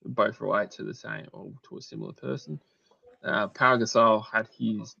 Both relate to the same or to a similar person. Pau Gasol had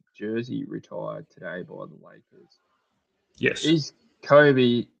his jersey retired today by the Lakers. Yes. Is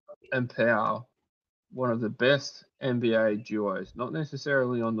Kobe and Pau one of the best NBA duos? Not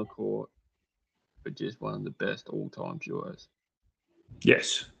necessarily on the court, but just one of the best all-time duos.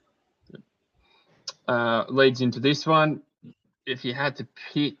 Yes. Leads into this one. If you had to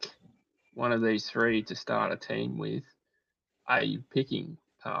pick one of these three to start a team with, are you picking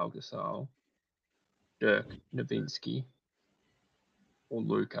Pau Gasol, Dirk Nowitzki, or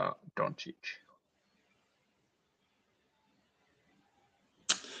Luka Doncic?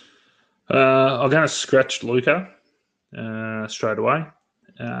 I'm going to scratch Luka straight away.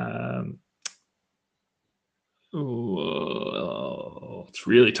 It's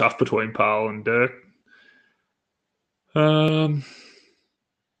really tough between Pau and Dirk. I've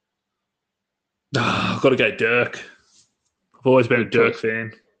got to go Dirk. I've always been a Dirk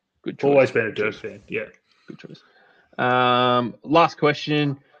fan. Good choice. Always been a Dirk fan. Yeah. Good choice. Last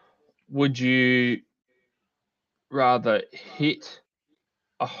question. Would you rather hit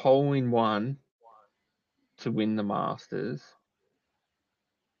a hole-in-one to win the Masters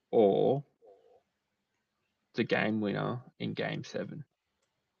or the game winner in Game 7?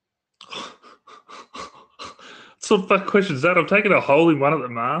 What the fuck question is that? I'm taking a hole-in-one at the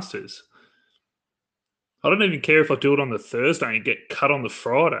Masters. I don't even care if I do it on the Thursday and get cut on the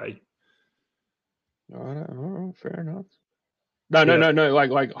Friday. All right, fair enough. No.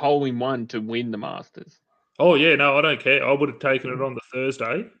 Like hole-in-one to win the Masters. Oh, yeah, no, I don't care. I would have taken it on the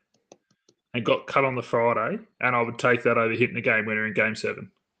Thursday and got cut on the Friday, and I would take that over hitting the game winner in Game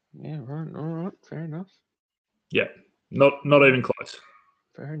 7. Yeah, right. All right, fair enough. Yeah, not even close.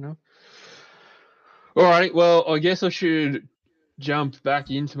 Fair enough. All right, well, I guess I should jump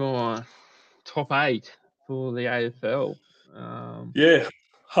back into my top 8 for the AFL. Yeah,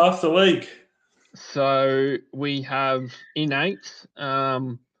 half the league. So we have in 8th,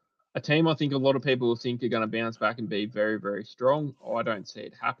 a team I think a lot of people think are going to bounce back and be very, very strong. I don't see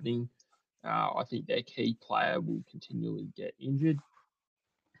it happening. I think their key player will continually get injured.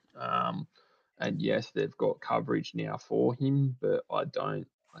 And yes, they've got coverage now for him, but I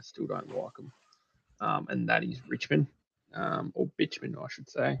still don't like them. And that is Richmond, or Bitchman, I should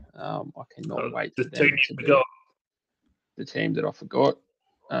say. I cannot wait for them to be the team that I forgot.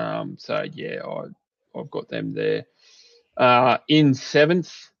 So yeah, I've got them there. In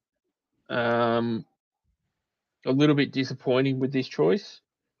 7th, a little bit disappointing with this choice.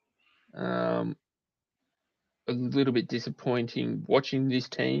 A little bit disappointing watching this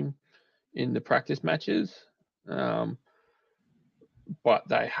team in the practice matches. But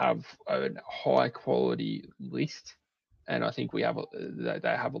they have a high quality list, and I think they have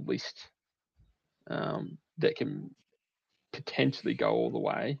a list that can potentially go all the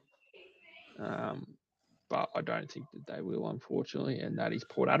way. But I don't think that they will, unfortunately, and that is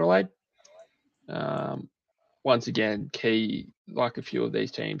Port Adelaide. Once again, key, like a few of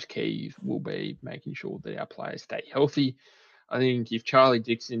these teams, key will be making sure that our players stay healthy. I think if Charlie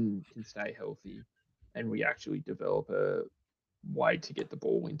Dixon can stay healthy and we actually develop a way to get the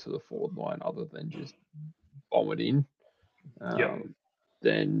ball into the forward line other than just bomb it in,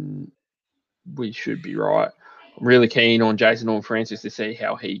 then we should be right. I'm really keen on Jason Horne-Francis to see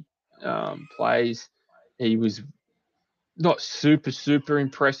how he plays. He was not super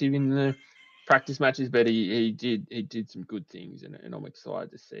impressive in the practice matches, but he did some good things, and I'm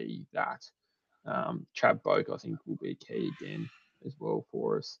excited to see that. Trav Boak, I think, will be key again as well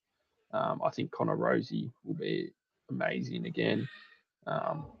for us. I think Connor Rosie will be amazing again.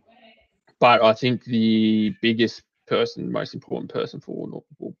 But I think the biggest person, most important person for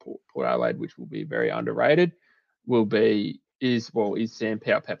Port Adelaide, which will be very underrated, is Sam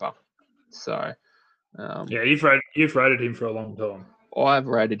Powell-Pepper. So yeah, you've rated him for a long time. I've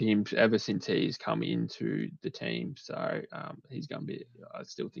rated him ever since he's come into the team. So he's going to be. I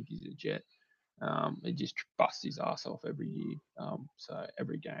still think he's a jet. He just busts his ass off every year. So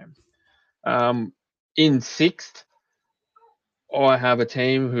every game. In sixth, I have a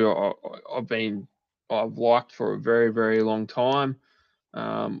team who I've liked for a very, very long time.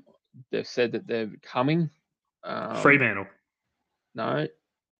 They've said that they're coming. Fremantle. No.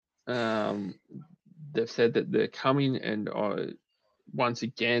 They've said that they're coming, and once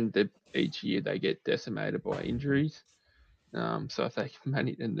again, each year they get decimated by injuries. So if they can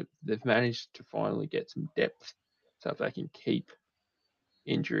manage, and they've managed to finally get some depth, so if they can keep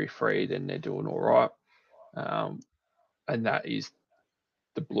injury free, then they're doing all right. And that is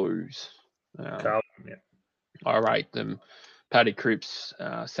the Blues. Carlton, yeah. I rate them. Paddy Cripps,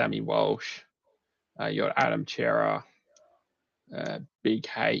 Sammy Walsh, you got Adam Chera, Big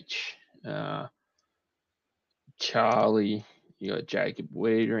H, Charlie. You got Jacob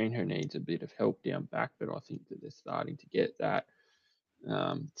Wiedering, who needs a bit of help down back, but I think that they're starting to get that.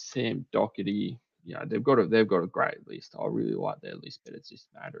 Sam Doherty, they've got a great list. I really like their list, but it's just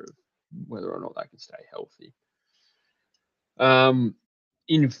a matter of whether or not they can stay healthy.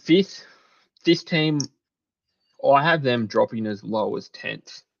 In fifth, this team, I have them dropping as low as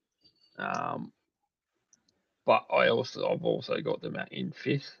 10th. But I've also got them in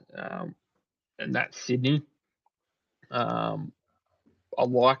fifth, and that's Sydney. I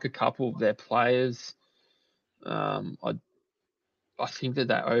like a couple of their players. I think that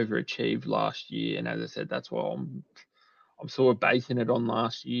they overachieved last year, and as I said, that's why I'm sort of basing it on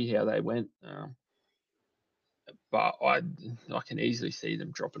last year how they went. But I can easily see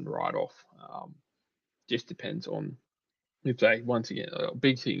them dropping right off. Just depends on if they, once again, a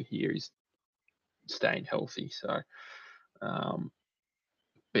big thing here is staying healthy. So,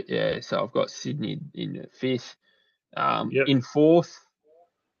 but yeah, so I've got Sydney in fifth. Yep. In fourth,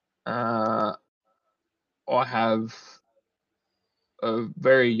 I have a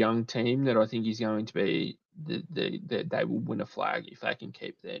very young team that I think is going to be they will win a flag if they can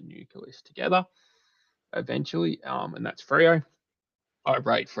keep their nucleus together eventually, and that's Freo. I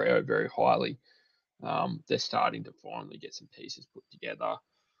rate Freo very highly. They're starting to finally get some pieces put together.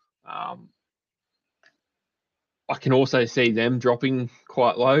 I can also see them dropping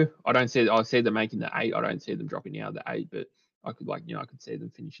quite low. I see them making the 8. I don't see them dropping out of the 8, but I could see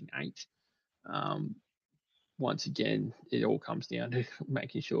them finishing 8. Once again, it all comes down to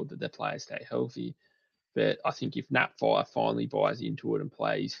making sure that their players stay healthy. But I think if Nat Fire finally buys into it and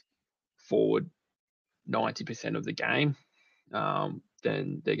plays forward 90% of the game,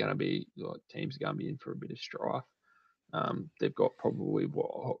 then they're going to be, teams are going to be in for a bit of strife. They've got probably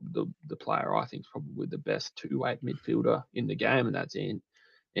the player I think is probably the best two-way midfielder in the game, and that's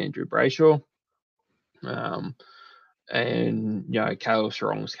Andrew Brayshaw. And Kale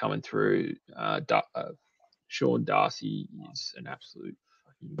Strong's coming through. Sean Darcy is an absolute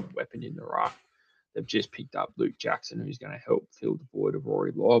fucking weapon in the ruck. They've just picked up Luke Jackson, who's going to help fill the void of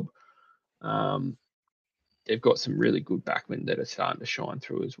Rory Lobb. They've got some really good backmen that are starting to shine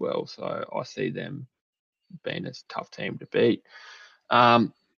through as well. So I see them being a tough team to beat. I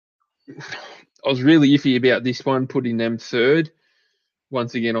was really iffy about this one, putting them third.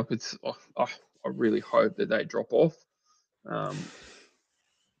 Once again, I really hope that they drop off. But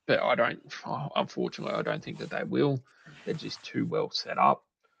unfortunately, I don't think that they will. They're just too well set up.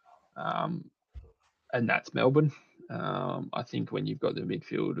 And that's Melbourne. I think when you've got the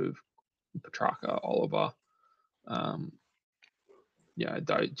midfield of Petrarca, Oliver,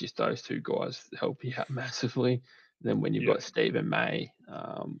 those two guys help you out massively. Then when you've got Stephen May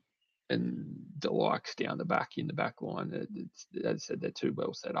and the likes down the back in the back line, as I said, they're too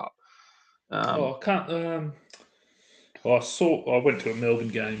well set up. I can't. I went to a Melbourne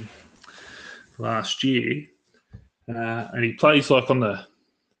game last year, and he plays like on the.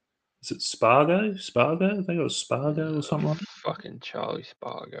 Is it Spargo? I think it was Spargo or something like that. Fucking Charlie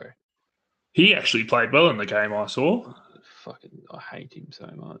Spargo. He actually played well in the game I saw. I hate him so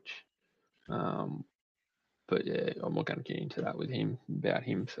much. But yeah, I'm not going to get into that with him about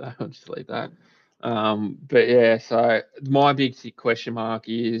him, so I'll just leave that. But yeah, so my big question mark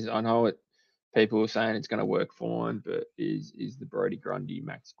is, I know it. People are saying it's going to work fine, but is the Brodie Grundy,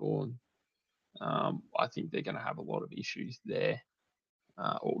 Max Gawn? I think they're going to have a lot of issues there,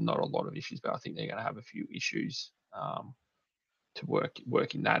 or not a lot of issues, but I think they're going to have a few issues to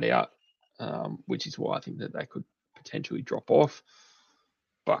working that out. which is why I think that they could potentially drop off.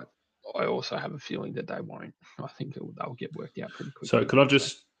 But I also have a feeling that they won't. I think they'll get worked out pretty quickly. So can I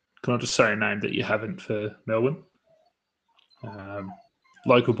just say a name that you haven't for Melbourne?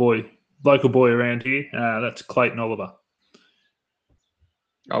 Local boy around here. That's Clayton Oliver.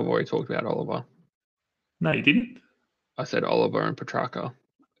 I've already talked about Oliver. No, you didn't. I said Oliver and Petrarca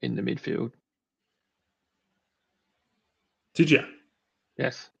in the midfield. Did you?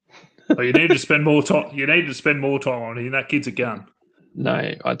 Yes. Oh, you need to spend more time. You need to spend more time on him. That kid's a gun.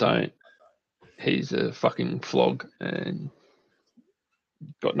 No, I don't. He's a fucking flog and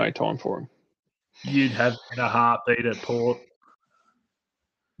got no time for him. You'd have in a heartbeat at Port.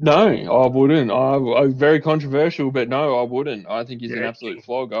 No, I wouldn't. I'm very controversial, but no, I wouldn't. I think he's an absolute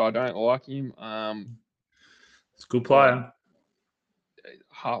flog. I don't like him. It's a good player.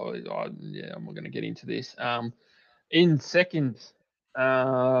 Yeah, I'm not going to get into this. In second,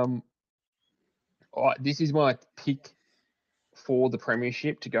 this is my pick for the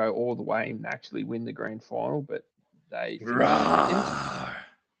premiership to go all the way and actually win the grand final, but they finished second.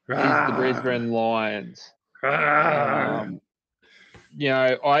 Is the Brisbane Lions. You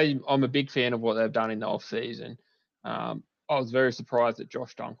know, I'm a big fan of what they've done in the off season. I was very surprised that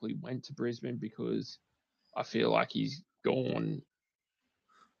Josh Dunkley went to Brisbane because I feel like he's gone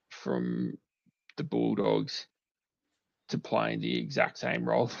from the Bulldogs to playing the exact same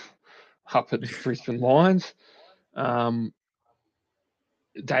role up at the Brisbane Lions.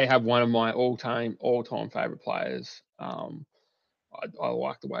 They have one of my all-time favorite players. I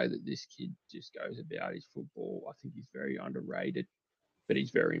like the way that this kid just goes about his football. I think he's very underrated, but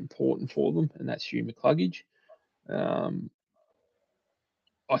he's very important for them, and that's Hugh McCluggage.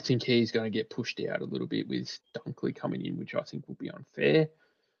 I think he's going to get pushed out a little bit with Dunkley coming in, which I think will be unfair.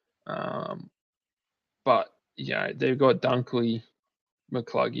 But yeah, they've got Dunkley,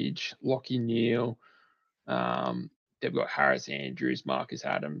 McCluggage, Lockie Neal. They've got Harris Andrews, Marcus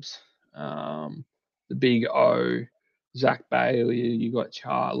Adams, the Big O, Zach Bailey. You got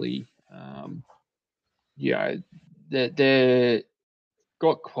Charlie. They're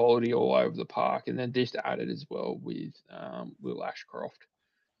got quality all over the park, and then just added as well with Will Ashcroft,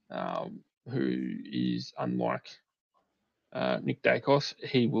 who is unlike Nick Dacos.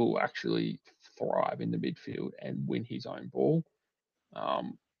 He will actually thrive in the midfield and win his own ball,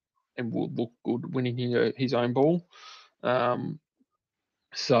 and will look good winning his own ball.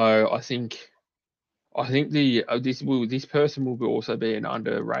 So I think this person will also be an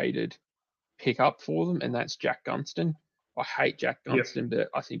underrated pickup for them, and that's Jack Gunston. I hate Jack Gunston, but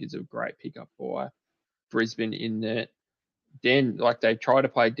I think it's a great pickup by Brisbane in that they try to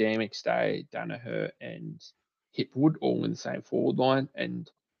play Dan McStay, Danaher, and Hipwood all in the same forward line, and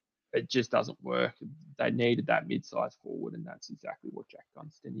it just doesn't work. They needed that mid-sized forward, and that's exactly what Jack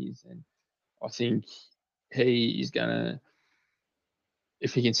Gunston is. And I think he is gonna,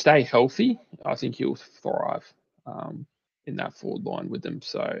 if he can stay healthy, I think he'll thrive in that forward line with them.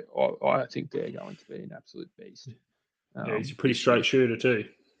 So I think they're going to be an absolute beast. Yeah, he's a pretty straight shooter too.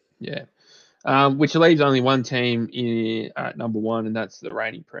 Yeah. Which leaves only one team at number one, and that's the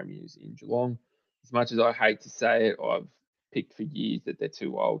reigning premiers in Geelong. As much as I hate to say it, I've picked for years that they're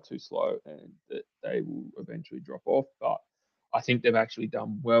too old, too slow, and that they will eventually drop off. But I think they've actually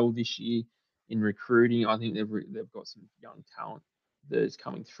done well this year in recruiting. I think they've got some young talent that is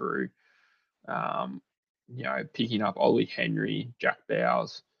coming through. Picking up Ollie Henry, Jack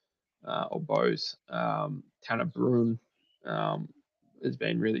Bowes, or Bose, Tanner Bruin has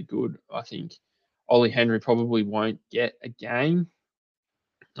been really good. I think Ollie Henry probably won't get a game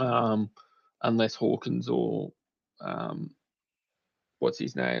unless Hawkins or what's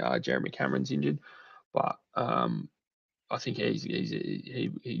his name, Jeremy Cameron's injured. But I think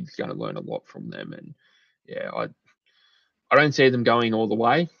he's going to learn a lot from them. And yeah, I don't see them going all the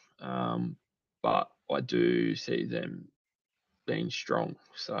way, but I do see them being strong.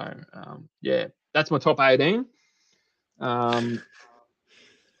 So yeah, that's my top 18.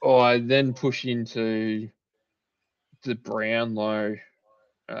 I then push into the Brownlow.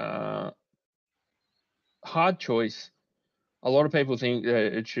 Hard choice. A lot of people think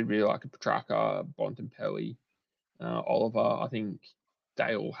that it should be like a Petrarca, Bontempelli, Oliver. I think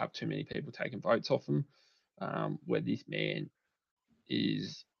they all have too many people taking votes off them. Where this man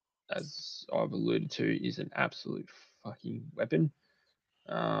is, as I've alluded to, is an absolute fucking weapon.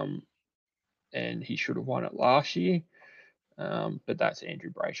 And he should have won it last year. But that's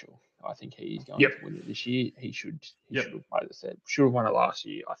Andrew Brayshaw. I think he's going to win it this year. He should have, like I said, should have won it last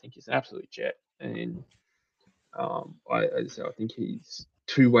year. I think he's an absolute jet. And I think he's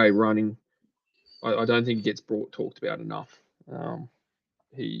two-way running. I don't think he gets talked about enough.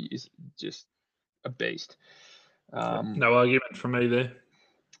 he is just a beast. No argument from me there.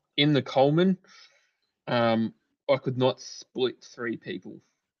 In the Coleman, I could not split 3 people.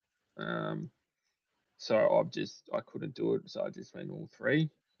 So I couldn't do it. So I just went all 3.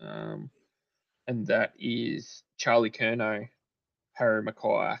 And that is Charlie Curnow, Harry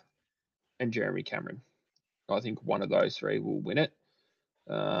Mackay, and Jeremy Cameron. I think one of those 3 will win it.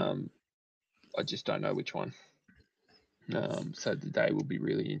 I just don't know which one. So the day will be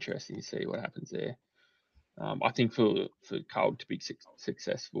really interesting to see what happens there. I think for Carl to be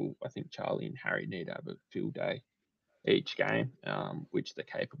successful, I think Charlie and Harry need to have a field day each game, which they're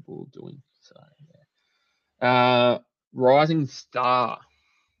capable of doing. So, yeah. Rising star.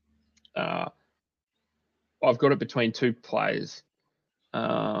 I've got it between 2 players.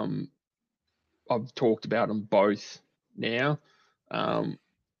 I've talked about them both now.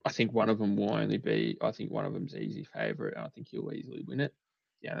 I think one of them will only be. I think one of them's easy favourite, and I think he'll easily win it.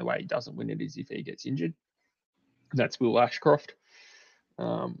 The only way he doesn't win it is if he gets injured. That's Will Ashcroft.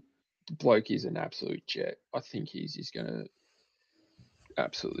 Bloke is an absolute jet. I think he's just going to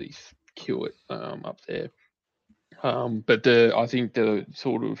absolutely kill it up there. But I think the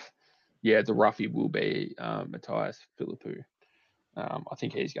sort of the roughie will be Matthias Philippou. I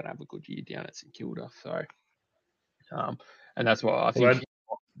think he's going to have a good year down at St Kilda. So, and that's why I think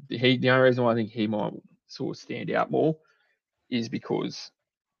the only reason why I think he might sort of stand out more is because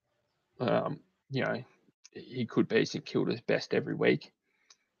he could be St Kilda's best every week,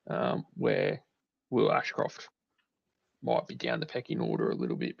 where Will Ashcroft might be down the pecking order a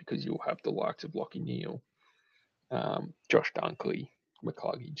little bit because you'll have the likes of Lockie Neal, Josh Dunkley,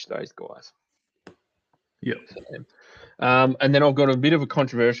 McCluggage, those guys. Yep. So, and then I've got a bit of a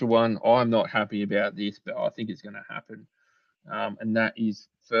controversial one. I'm not happy about this, but I think it's going to happen. And that is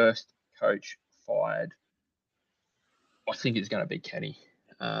first coach fired. I think it's going to be Kenny.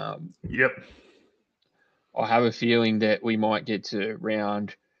 Yep. I have a feeling that we might get to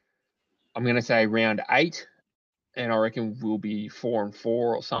round 8, and I reckon we'll be 4-4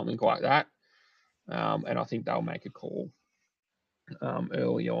 or something like that. And I think they'll make a call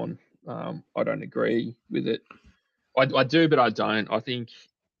early on. I don't agree with it. I do, but I don't. I think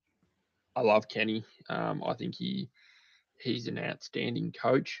I love Kenny. I think he's an outstanding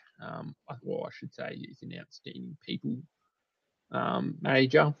coach. I should say he's an outstanding people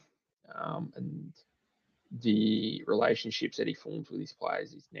manager. And the relationships that he forms with his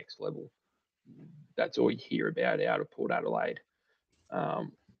players is next level. That's all you hear about out of Port Adelaide.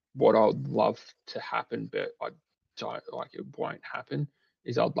 What I'd love to happen, but I don't it won't happen,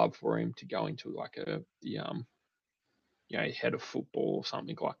 is I'd love for him to go into the head of football or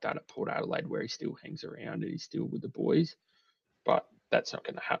something like that at Port Adelaide, where he still hangs around and he's still with the boys. But that's not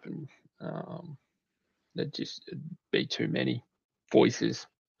going to happen. There'd just be too many voices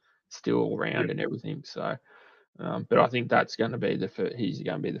still around and everything. So, but I think that's going to be he's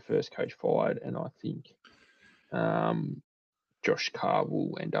going to be the first coach fired, and I think Josh Carr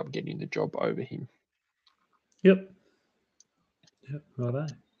will end up getting the job over him. Yep. Righto.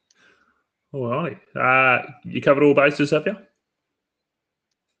 All right. You covered all bases, have you?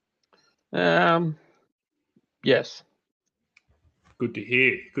 Yes. Good to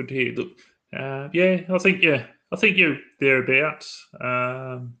hear. Look, I think you're thereabouts.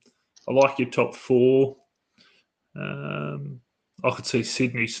 I like your top 4. I could see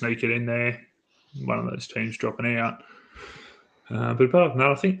Sydney sneaking in there. One of those teams dropping out. But apart from that,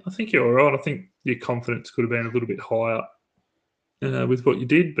 I think you're all right. I think your confidence could have been a little bit higher with what you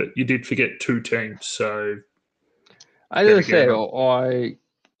did, but you did forget 2 teams. So, as I said,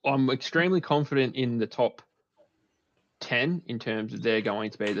 I'm extremely confident in the top 10 in terms of they're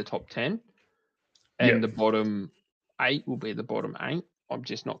going to be the top 10, and the bottom 8 will be the bottom 8. I'm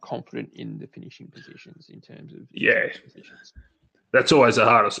just not confident in the finishing positions in terms of positions. That's always the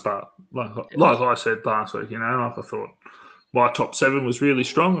hardest part. Like I said last week, I thought my top 7 was really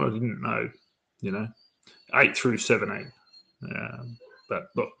strong. I didn't know, 8 through 17. But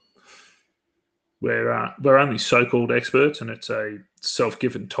look, we're only so-called experts, and it's a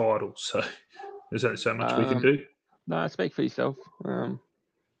self-given title. So there's only so much we can do. No, speak for yourself. I've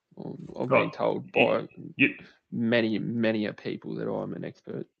been told by many people that I'm an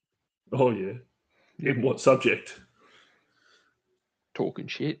expert. Oh yeah. In what subject? Talking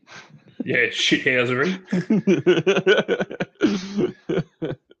shit. Yeah, shithousery.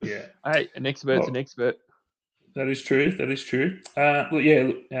 Yeah. Hey, an expert's an expert. That is true.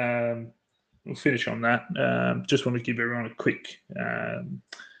 We'll finish on that. Just want to give everyone a quick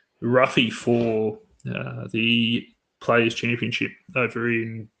roughie for the Players' Championship over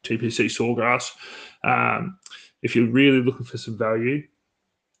in TPC Sawgrass. If you're really looking for some value,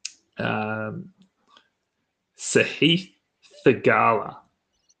 Sahith Thagala.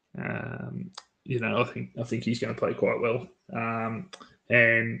 I think he's going to play quite well.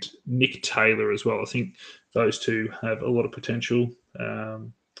 And Nick Taylor as well. I think those two have a lot of potential. I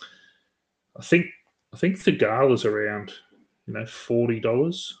think Thagala's around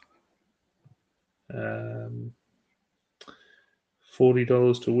 $40.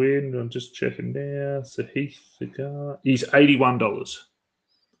 $40 to win. I'm just checking now. Sahith Thagala. He's $81.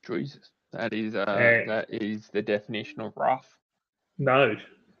 Jesus, that is the definition of rough. No,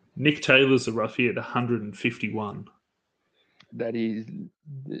 Nick Taylor's the rough here at 151. That is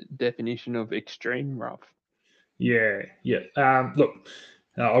the definition of extreme rough. Yeah. Look,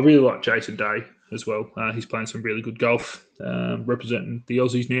 I really like Jason Day as well. He's playing some really good golf, representing the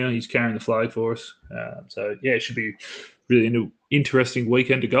Aussies now. He's carrying the flag for us. So, yeah, it should be really an interesting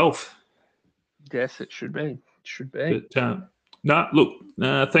weekend of golf. Yes, it should be. But,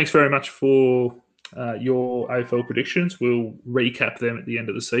 thanks very much for your AFL predictions. We'll recap them at the end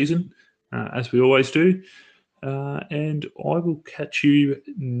of the season, as we always do. And I will catch you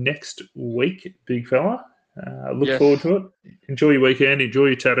next week, big fella. Look forward to it. Enjoy your weekend. Enjoy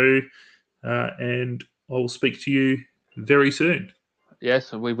your tattoo. And I will speak to you very soon.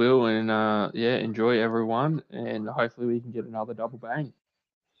 Yes, we will. And enjoy everyone. And hopefully we can get another double bang.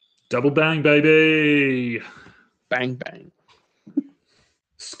 Double bang, baby. Bang, bang.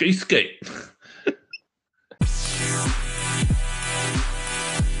 Ski.